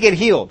 and they get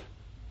healed.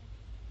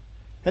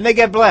 And they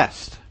get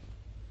blessed.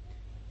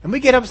 And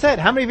we get upset.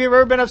 How many of you have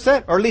ever been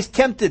upset? Or at least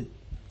tempted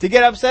to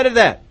get upset at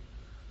that?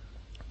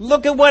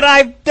 Look at what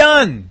I've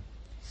done.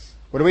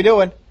 What are we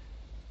doing?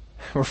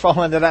 We're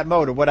falling into that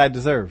mode of what I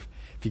deserve.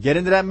 If you get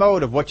into that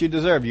mode of what you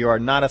deserve, you are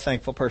not a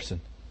thankful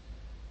person.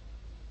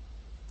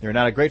 You're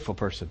not a grateful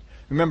person.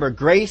 Remember,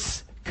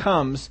 grace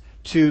comes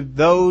to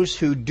those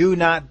who do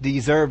not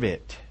deserve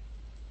it.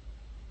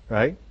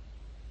 Right?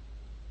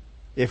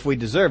 If we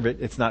deserve it,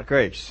 it's not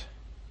grace.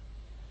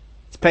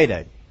 It's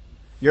payday.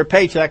 Your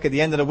paycheck at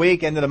the end of the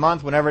week, end of the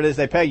month, whenever it is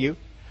they pay you,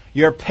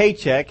 your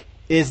paycheck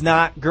is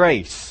not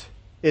grace,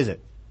 is it?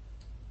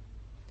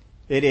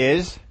 It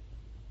is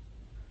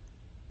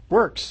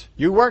works.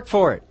 You worked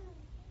for it.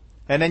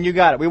 And then you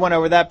got it. We went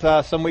over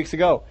that some weeks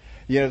ago.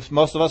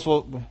 Most of us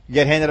will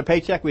get handed a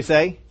paycheck. We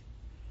say,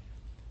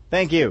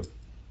 thank you.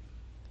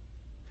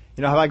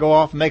 You know how I go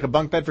off and make a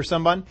bunk bed for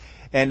someone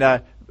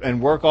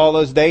and work all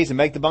those days and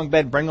make the bunk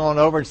bed, bring it on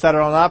over and set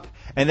it on up,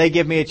 and they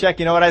give me a check.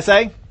 You know what I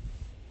say?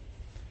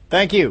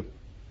 Thank you.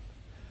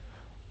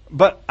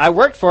 But I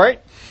worked for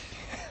it.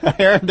 I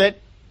earned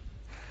it.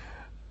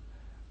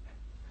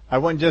 I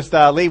wouldn't just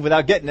leave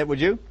without getting it,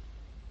 would you?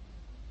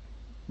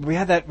 We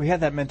had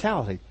that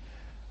mentality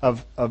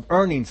of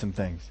earning some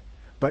things.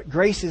 But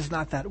grace is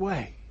not that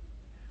way.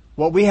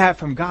 What we have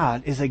from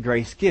God is a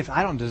grace gift.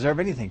 I don't deserve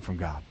anything from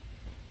God.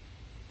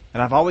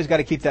 And I've always got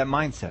to keep that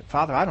mindset.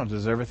 Father, I don't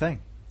deserve a thing.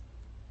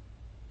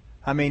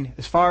 I mean,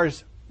 as far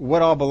as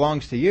what all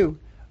belongs to you,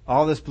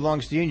 all this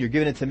belongs to you and you're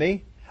giving it to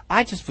me.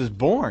 I just was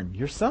born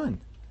your son.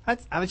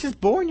 I was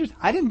just born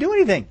I didn't do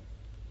anything.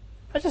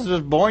 I just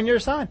was born your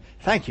son.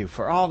 Thank you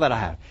for all that I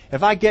have.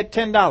 If I get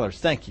 $10,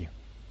 thank you.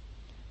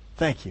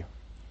 Thank you.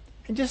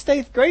 And just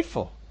stay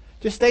grateful.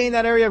 Just stay in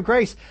that area of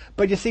grace.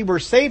 But you see, we're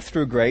saved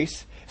through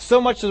grace. So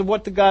much of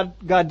what God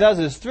does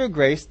is through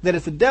grace, that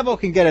if the devil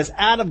can get us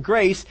out of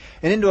grace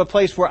and into a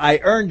place where I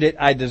earned it,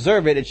 I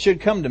deserve it, it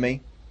should come to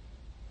me,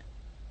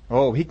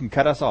 oh, he can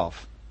cut us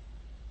off.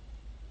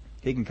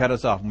 He can cut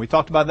us off. And we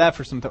talked about that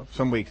for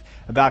some weeks,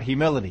 about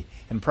humility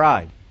and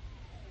pride.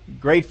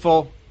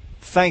 Grateful,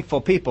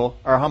 thankful people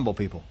are humble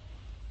people.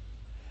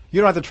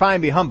 You don't have to try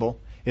and be humble.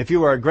 If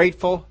you are a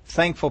grateful,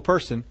 thankful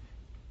person,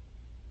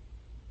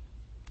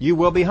 you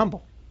will be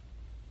humble.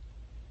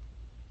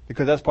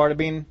 Because that's part of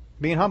being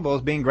humble,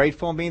 is being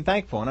grateful and being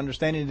thankful and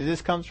understanding that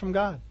this comes from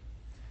God.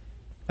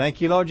 Thank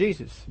you, Lord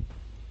Jesus.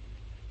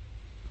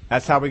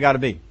 That's how we got to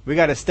be. We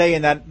got to stay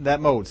in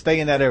that mode, stay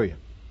in that area.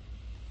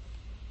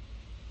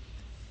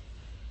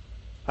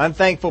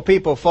 Unthankful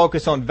people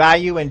focus on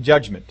value and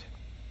judgment.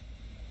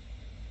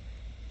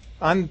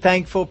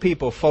 Unthankful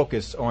people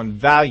focus on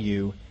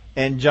value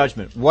and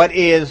judgment. What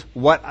is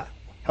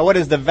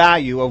the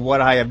value of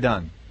what I have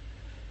done?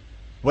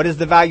 What is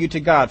the value to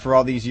God for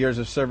all these years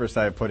of service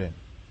I have put in?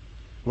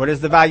 What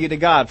is the value to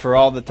God for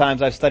all the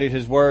times I've studied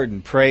His Word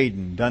and prayed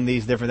and done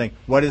these different things?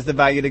 What is the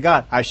value to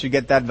God? I should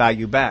get that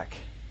value back.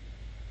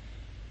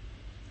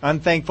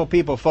 Unthankful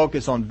people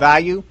focus on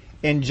value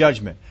and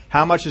judgment.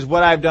 How much is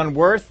what I've done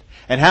worth,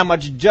 and how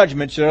much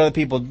judgment should other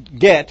people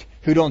get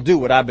who don't do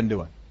what I've been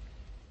doing?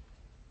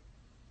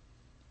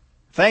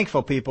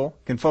 Thankful people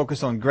can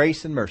focus on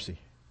grace and mercy.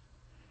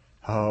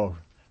 Oh,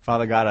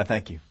 Father God, I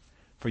thank you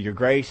for your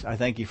grace. I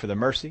thank you for the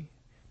mercy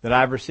that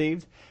I've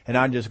received, and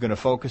I'm just going to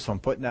focus on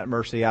putting that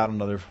mercy out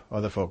on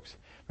other folks.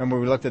 Remember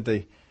we looked at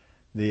the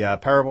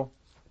parable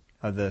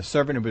of the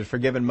servant who was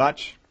forgiven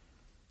much,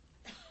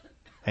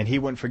 and he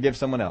wouldn't forgive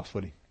someone else,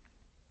 would he?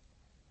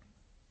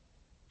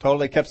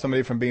 Totally kept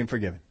somebody from being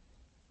forgiven.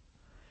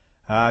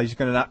 He's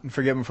going to not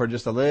forgive him for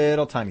just a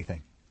little tiny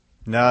thing.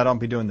 No, don't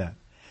be doing that.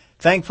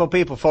 Thankful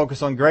people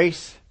focus on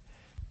grace.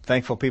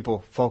 Thankful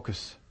people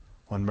focus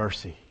on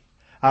mercy.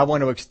 I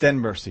want to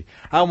extend mercy.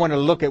 I want to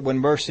look at when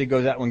mercy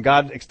goes out. When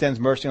God extends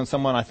mercy on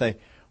someone, I say,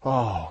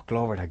 oh,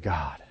 glory to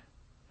God.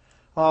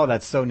 Oh,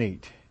 that's so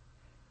neat.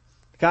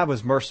 God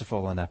was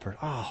merciful on that person.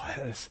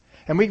 Oh,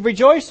 and we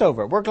rejoice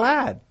over it. We're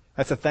glad.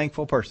 That's a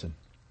thankful person.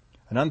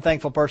 An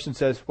unthankful person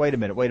says, wait a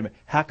minute.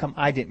 How come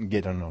I didn't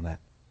get in on that?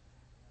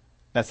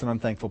 That's an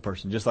unthankful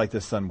person, just like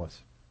this son was.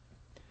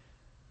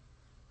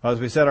 As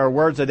we said, our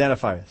words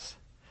identify us.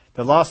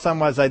 The lost son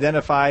was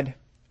identified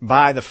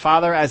by the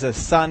father as a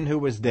son who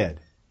was dead.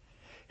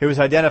 He was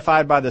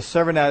identified by the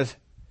servant as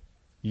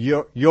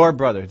your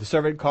brother. The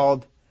servant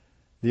called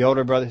the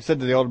older brother, said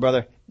to the older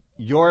brother,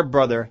 your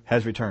brother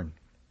has returned.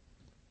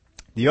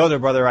 The older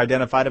brother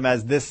identified him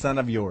as this son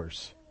of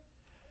yours.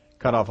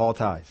 Cut off all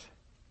ties.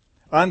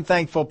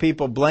 Unthankful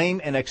people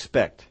blame and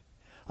expect.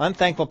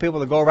 Unthankful people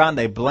that go around,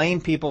 they blame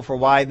people for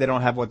why they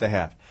don't have what they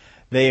have.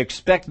 They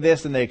expect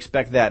this and they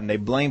expect that, and they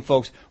blame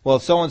folks. Well,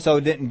 so-and-so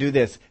didn't do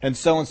this, and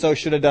so-and-so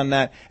should have done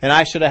that, and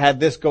I should have had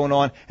this going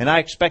on, and I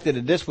expected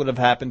that this would have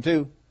happened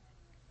too.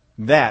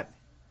 That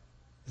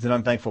is an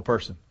unthankful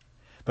person.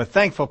 But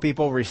thankful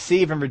people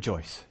receive and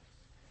rejoice.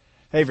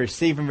 They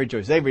receive and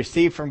rejoice. They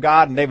receive from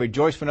God, and they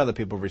rejoice when other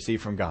people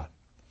receive from God.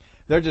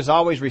 They're just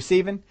always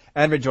receiving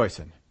and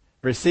rejoicing.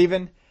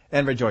 Receiving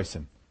and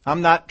rejoicing.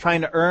 I'm not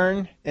trying to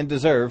earn and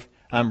deserve.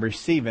 I'm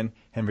receiving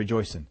and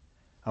rejoicing.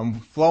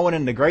 I'm flowing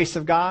in the grace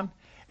of God,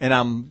 and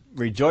I'm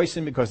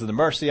rejoicing because of the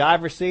mercy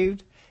I've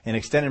received and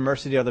extending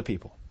mercy to other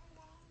people.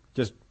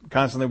 Just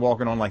constantly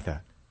walking on like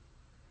that.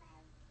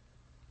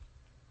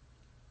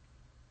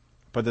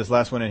 Put this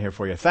last one in here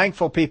for you.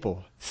 Thankful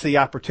people see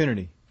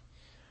opportunity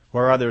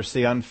where others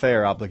see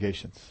unfair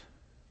obligations.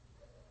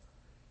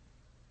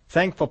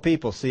 Thankful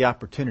people see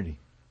opportunity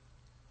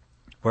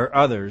where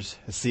others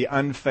see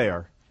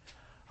unfair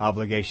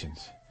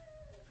obligations.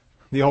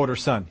 The older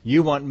son,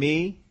 you want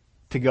me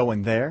to go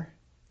in there?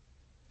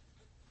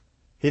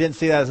 He didn't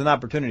see that as an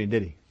opportunity,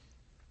 did he?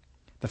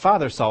 The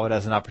father saw it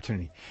as an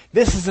opportunity.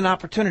 This is an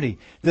opportunity.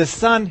 The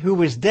son who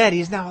was dead,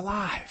 he's now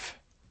alive.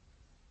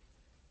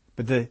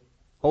 But the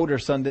older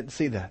son didn't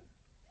see that.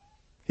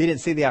 He didn't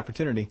see the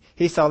opportunity.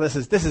 He saw this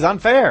is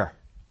unfair.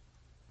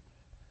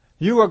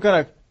 You are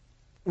going to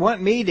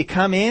want me to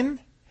come in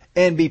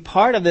and be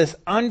part of this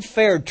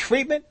unfair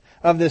treatment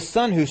of this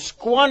son who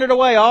squandered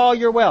away all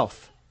your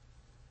wealth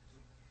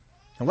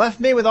and left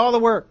me with all the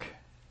work.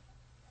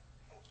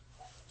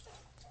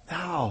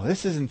 No,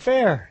 this isn't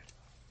fair.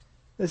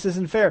 This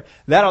isn't fair.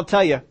 That'll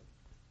tell you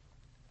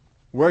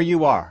where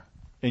you are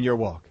in your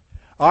walk.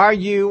 Are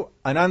you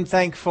an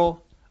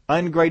unthankful,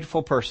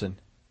 ungrateful person?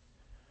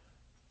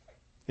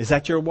 Is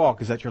that your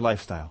walk? Is that your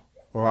lifestyle?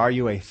 Or are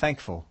you a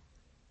thankful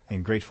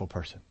and grateful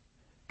person?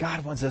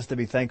 God wants us to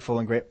be thankful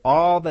and grateful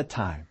all the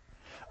time.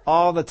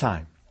 All the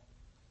time.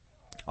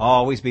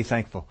 Always be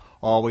thankful.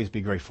 Always be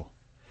grateful.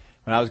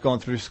 When I was going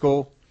through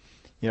school,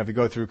 if you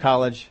go through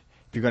college,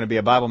 if you're going to be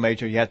a Bible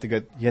major, you have to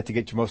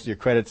get most of your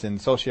credits in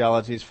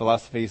sociologies,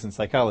 philosophies, and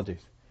psychologies.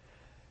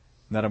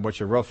 None of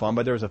which are real fun,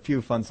 but there was a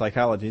few fun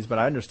psychologies. But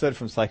I understood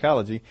from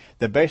psychology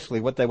that basically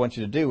what they want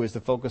you to do is to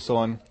focus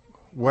on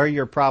where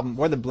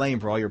the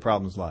blame for all your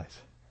problems lies.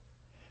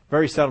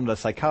 Very seldom does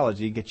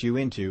psychology get you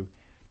into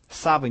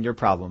solving your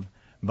problem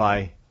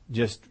by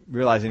just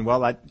realizing,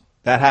 well,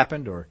 that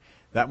happened, or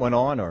that went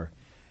on, or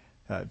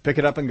pick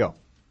it up and go.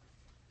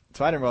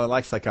 So I didn't really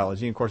like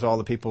psychology. And of course, all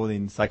the people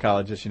in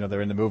psychologists,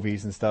 they're in the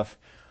movies and stuff.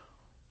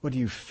 What do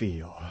you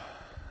feel?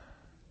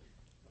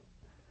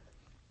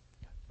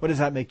 What does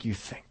that make you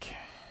think?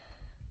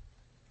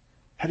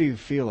 How do you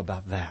feel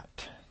about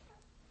that?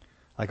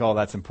 Like, all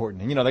that's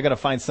important. And, they're going to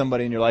find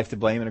somebody in your life to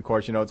blame. And of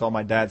course, it's all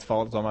my dad's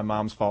fault. It's all my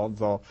mom's fault.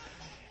 It's all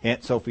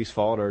Aunt Sophie's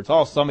fault, or it's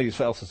all somebody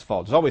else's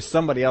fault. There's always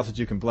somebody else that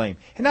you can blame.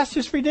 And that's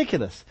just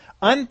ridiculous.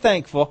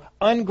 Unthankful,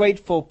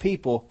 ungrateful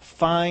people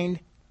find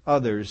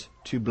others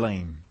to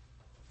blame.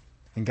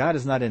 And God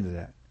is not into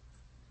that.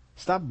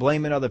 Stop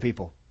blaming other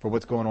people for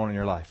what's going on in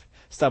your life.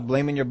 Stop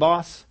blaming your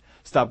boss.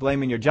 Stop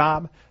blaming your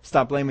job.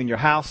 Stop blaming your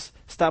house.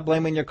 Stop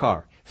blaming your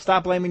car.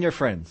 Stop blaming your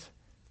friends.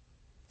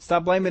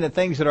 Stop blaming the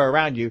things that are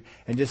around you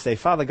and just say,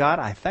 Father God,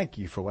 I thank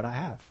you for what I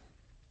have.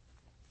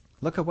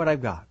 Look at what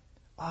I've got.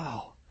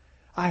 Oh,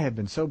 I have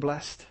been so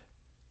blessed.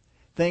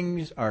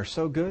 Things are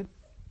so good.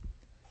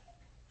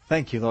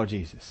 Thank you, Lord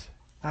Jesus.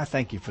 I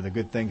thank you for the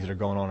good things that are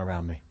going on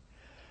around me.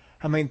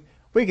 I mean,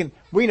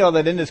 we know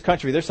that in this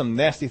country there's some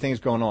nasty things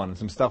going on and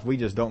some stuff we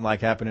just don't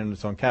like happening.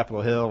 It's on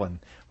Capitol Hill and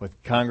with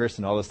Congress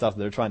and all the stuff that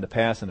they're trying to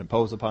pass and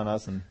impose upon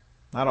us. And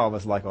not all of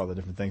us like all the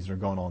different things that are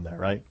going on there,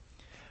 right?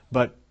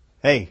 But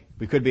hey,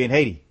 we could be in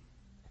Haiti.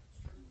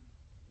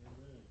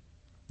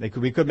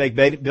 We could make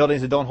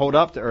buildings that don't hold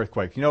up to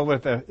earthquakes. You know,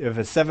 if a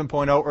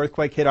 7.0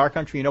 earthquake hit our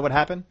country, you know what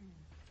happened?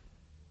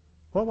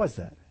 What was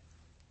that?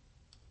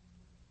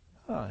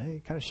 Oh,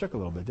 it kind of shook a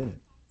little bit, didn't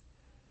it?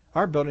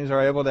 Our buildings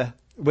are able to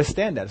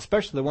withstand that,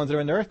 especially the ones that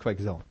are in the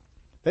earthquake zone.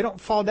 They don't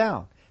fall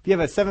down. If you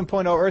have a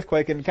 7.0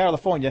 earthquake in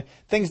California,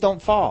 things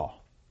don't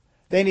fall.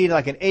 They need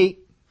like an 8,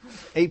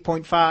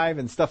 8.5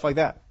 and stuff like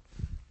that.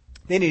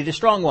 They need a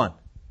strong one.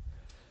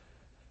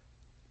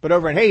 But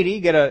over in Haiti, you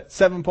get a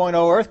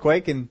 7.0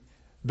 earthquake and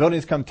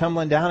buildings come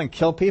tumbling down and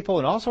kill people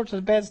and all sorts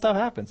of bad stuff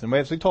happens. And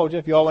as we told you,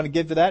 if you all want to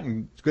give to that,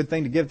 and it's a good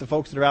thing to give to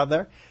folks that are out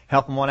there,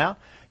 help them on out,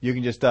 you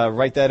can just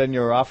write that in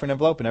your offering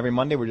envelope, and every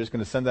Monday we're just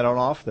going to send that on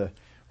off to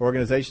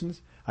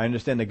organizations. I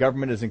understand the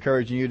government is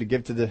encouraging you to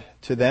give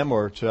to them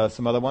or to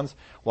some other ones.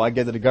 Well, I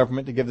give to the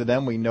government to give to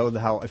them. We know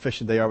how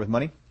efficient they are with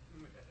money.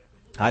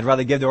 I'd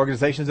rather give to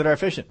organizations that are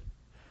efficient.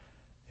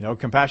 You know,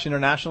 Compassion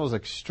International is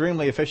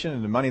extremely efficient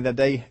in the money that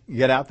they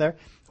get out there.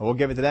 We'll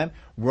give it to them.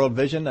 World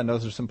Vision, I know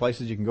there's some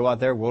places you can go out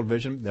there. World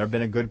Vision, they've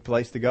been a good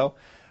place to go.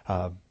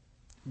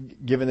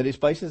 Give into these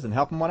places and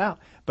help them on out.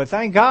 But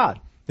thank God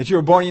that you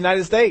were born in the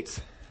United States.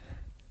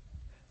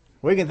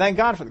 We can thank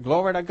God for the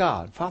glory to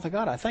God. Father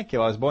God, I thank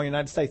you. I was born in the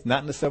United States,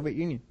 not in the Soviet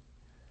Union.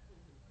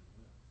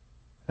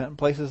 Not in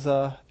places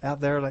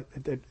out there like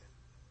that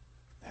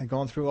had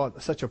gone through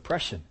such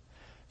oppression.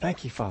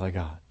 Thank you, Father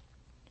God.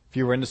 If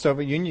you were in the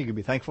Soviet Union, you could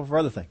be thankful for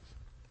other things.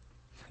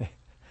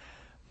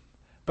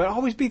 But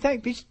always be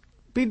thankful.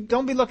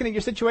 Don't be looking at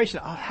your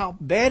situation, how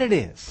bad it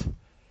is.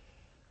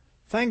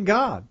 Thank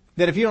God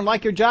that if you don't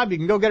like your job, you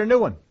can go get a new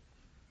one.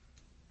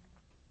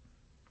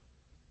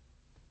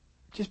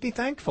 Just be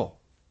thankful.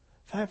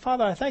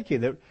 Father, I thank you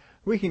that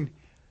we can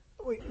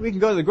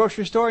go to the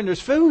grocery store and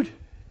there's food.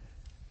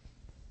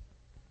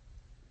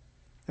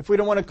 If we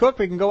don't want to cook,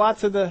 we can go out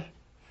to the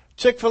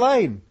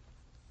Chick-fil-A and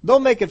they'll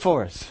make it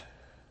for us.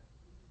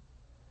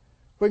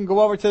 We can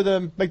go over to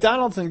the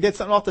McDonald's and get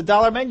something off the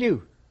dollar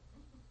menu.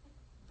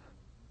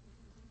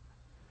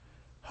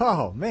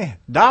 Oh, man,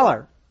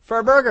 $1 for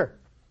a burger.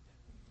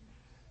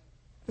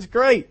 It's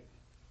great.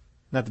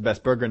 Not the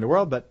best burger in the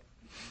world, but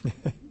you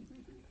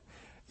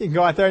can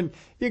go out there and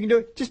you can do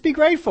it. Just be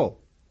grateful.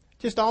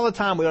 Just all the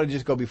time, we ought to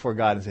just go before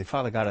God and say,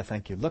 Father God, I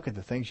thank you. Look at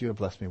the things you have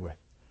blessed me with.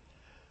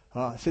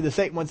 See, the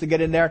Satan wants to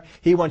get in there.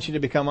 He wants you to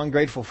become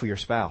ungrateful for your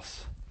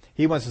spouse.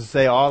 He wants to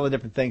say all the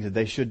different things that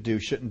they should do,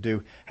 shouldn't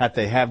do, that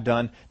they have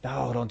done.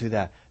 No, don't do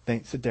that.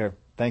 Sit there.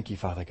 Thank you,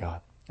 Father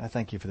God. I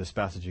thank you for the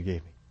spouse that you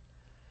gave me.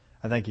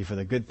 I thank you for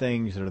the good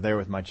things that are there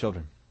with my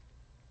children.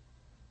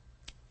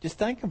 Just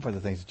thank Him for the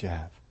things that you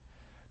have.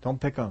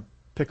 Don't pick on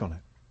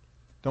it.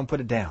 Don't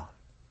put it down.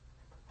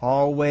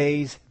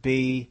 Always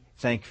be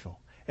thankful.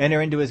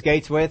 Enter into His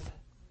gates with,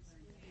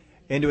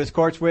 into His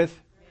courts with.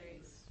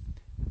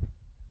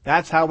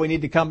 That's how we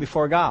need to come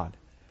before God.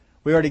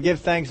 We are to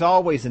give thanks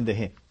always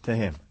to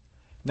Him.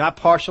 Not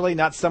partially,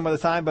 not some of the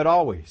time, but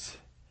always.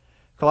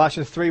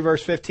 Colossians 3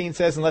 verse 15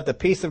 says, and let the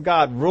peace of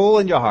God rule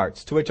in your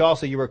hearts, to which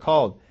also you were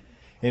called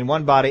in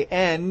one body,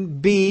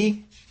 and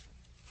be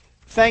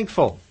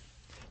thankful.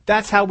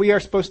 That's how we are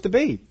supposed to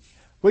be.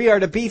 We are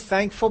to be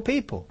thankful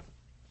people.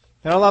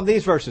 And I love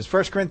these verses.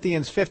 1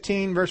 Corinthians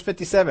 15 verse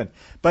 57.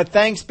 But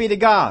thanks be to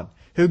God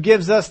who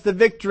gives us the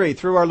victory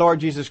through our Lord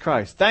Jesus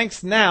Christ.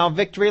 Thanks now,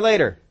 victory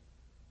later.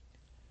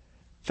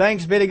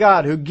 Thanks be to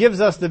God who gives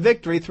us the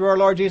victory through our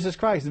Lord Jesus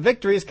Christ. The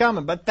victory is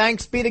coming, but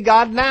thanks be to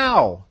God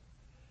now.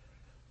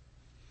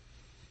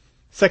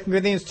 2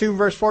 Corinthians 2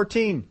 verse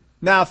 14.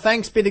 Now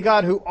thanks be to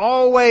God who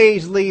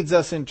always leads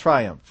us in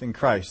triumph in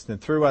Christ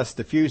and through us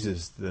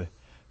diffuses the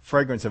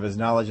fragrance of His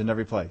knowledge in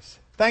every place.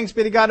 Thanks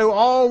be to God who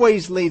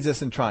always leads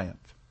us in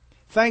triumph.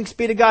 Thanks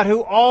be to God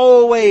who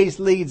always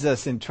leads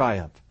us in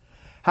triumph.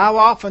 How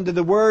often do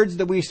the words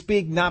that we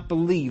speak not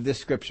believe this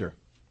scripture?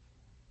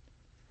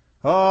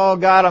 Oh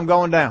God, I'm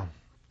going down.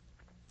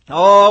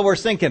 Oh, we're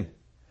sinking.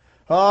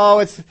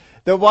 Oh,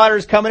 the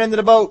water's coming into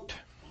the boat.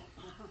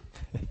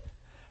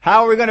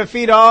 How are we going to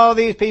feed all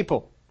these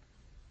people?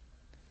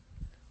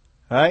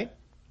 Right?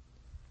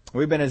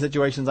 We've been in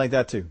situations like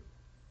that too.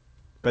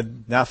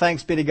 But now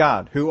thanks be to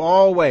God who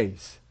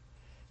always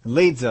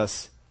leads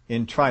us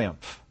in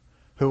triumph,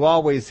 who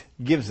always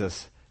gives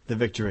us the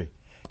victory.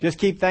 Just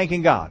keep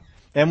thanking God.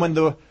 And when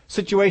the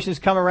situations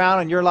come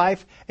around in your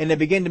life and they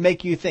begin to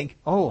make you think,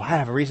 oh, I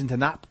have a reason to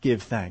not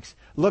give thanks.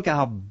 Look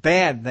how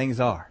bad things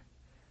are.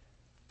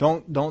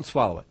 Don't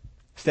swallow it.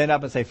 Stand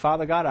up and say,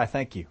 Father God, I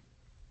thank you.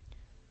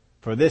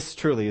 For this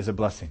truly is a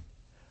blessing.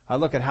 I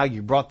look at how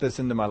you brought this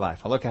into my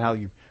life. I look at how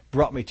you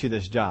brought me to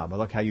this job. I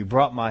look how you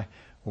brought my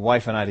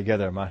wife and I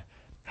together, my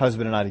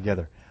husband and I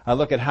together. I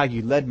look at how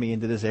you led me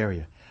into this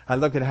area. I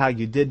look at how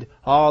you did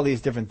all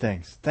these different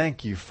things.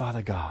 Thank you,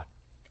 Father God.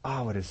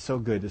 Oh, it is so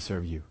good to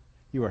serve you.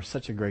 You are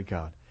such a great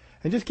God.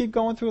 And just keep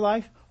going through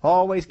life,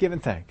 always giving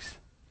thanks.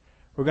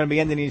 We're going to be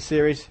ending these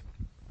series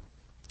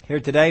here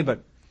today,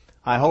 but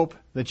I hope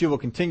that you will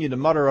continue to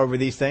mutter over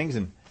these things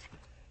and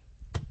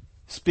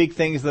speak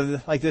things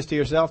like this to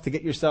yourself to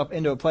get yourself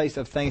into a place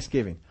of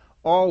thanksgiving.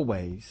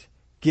 Always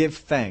give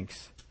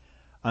thanks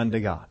unto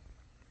God.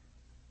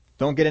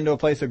 Don't get into a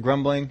place of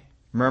grumbling,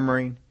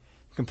 murmuring,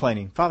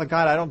 complaining. Father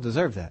God, I don't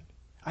deserve that.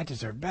 I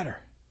deserve better.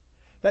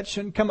 That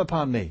shouldn't come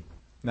upon me.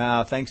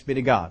 Now, thanks be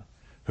to God,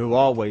 who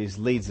always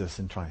leads us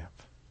in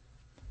triumph.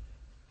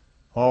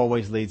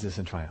 Always leads us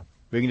in triumph.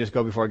 We can just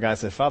go before God and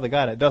say, Father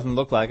God, it doesn't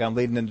look like I'm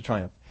leading into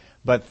triumph.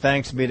 But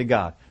thanks be to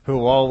God,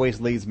 who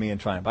always leads me in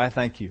triumph. I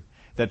thank you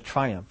that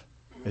triumph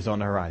is on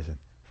the horizon.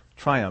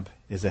 Triumph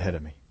is ahead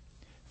of me.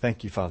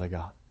 Thank you, Father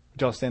God.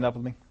 Would you all stand up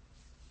with me?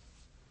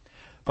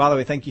 Father,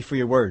 we thank you for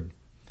your word.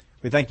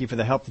 We thank you for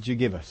the help that you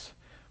give us.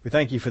 We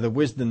thank you for the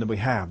wisdom that we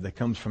have that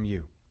comes from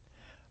you.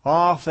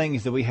 All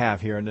things that we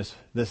have here in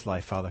this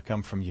life, Father,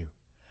 come from you.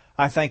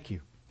 I thank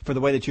you for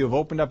the way that you have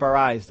opened up our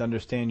eyes to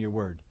understand your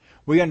word.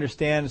 We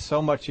understand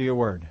so much of your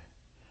word.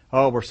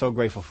 Oh, we're so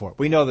grateful for it.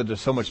 We know that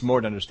there's so much more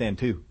to understand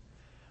too.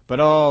 But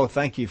oh,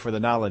 thank you for the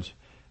knowledge.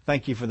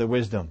 Thank you for the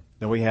wisdom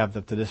that we have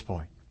up to this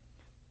point.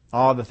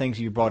 All the things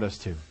you brought us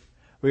to.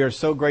 We are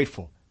so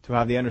grateful to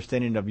have the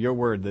understanding of your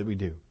word that we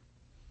do.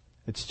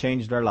 It's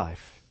changed our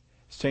life.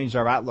 It's changed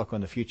our outlook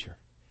on the future.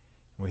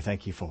 And we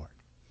thank you for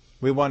it.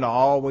 We want to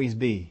always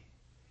be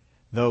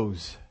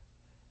those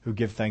who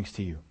give thanks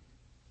to you.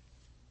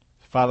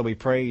 Father, we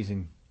praise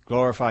and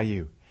glorify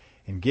you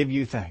and give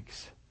you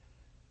thanks.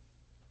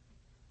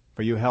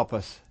 For you help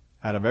us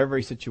out of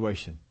every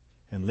situation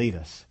and lead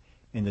us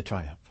into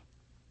triumph.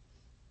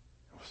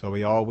 So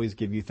we always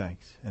give you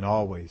thanks and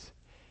always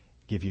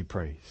give you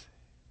praise.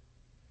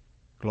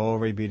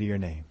 Glory be to your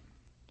name.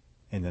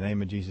 In the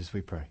name of Jesus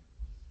we pray.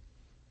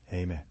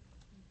 Amen.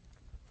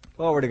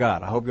 Glory to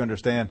God. I hope you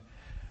understand.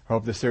 I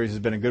hope this series has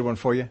been a good one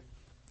for you.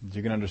 That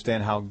you can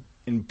understand how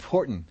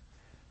important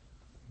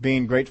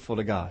being grateful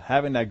to God,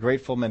 having that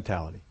grateful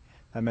mentality.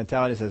 That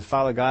mentality says,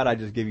 Father God, I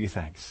just give you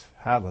thanks.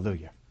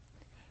 Hallelujah.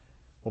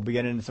 We'll be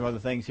getting into some other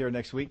things here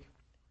next week.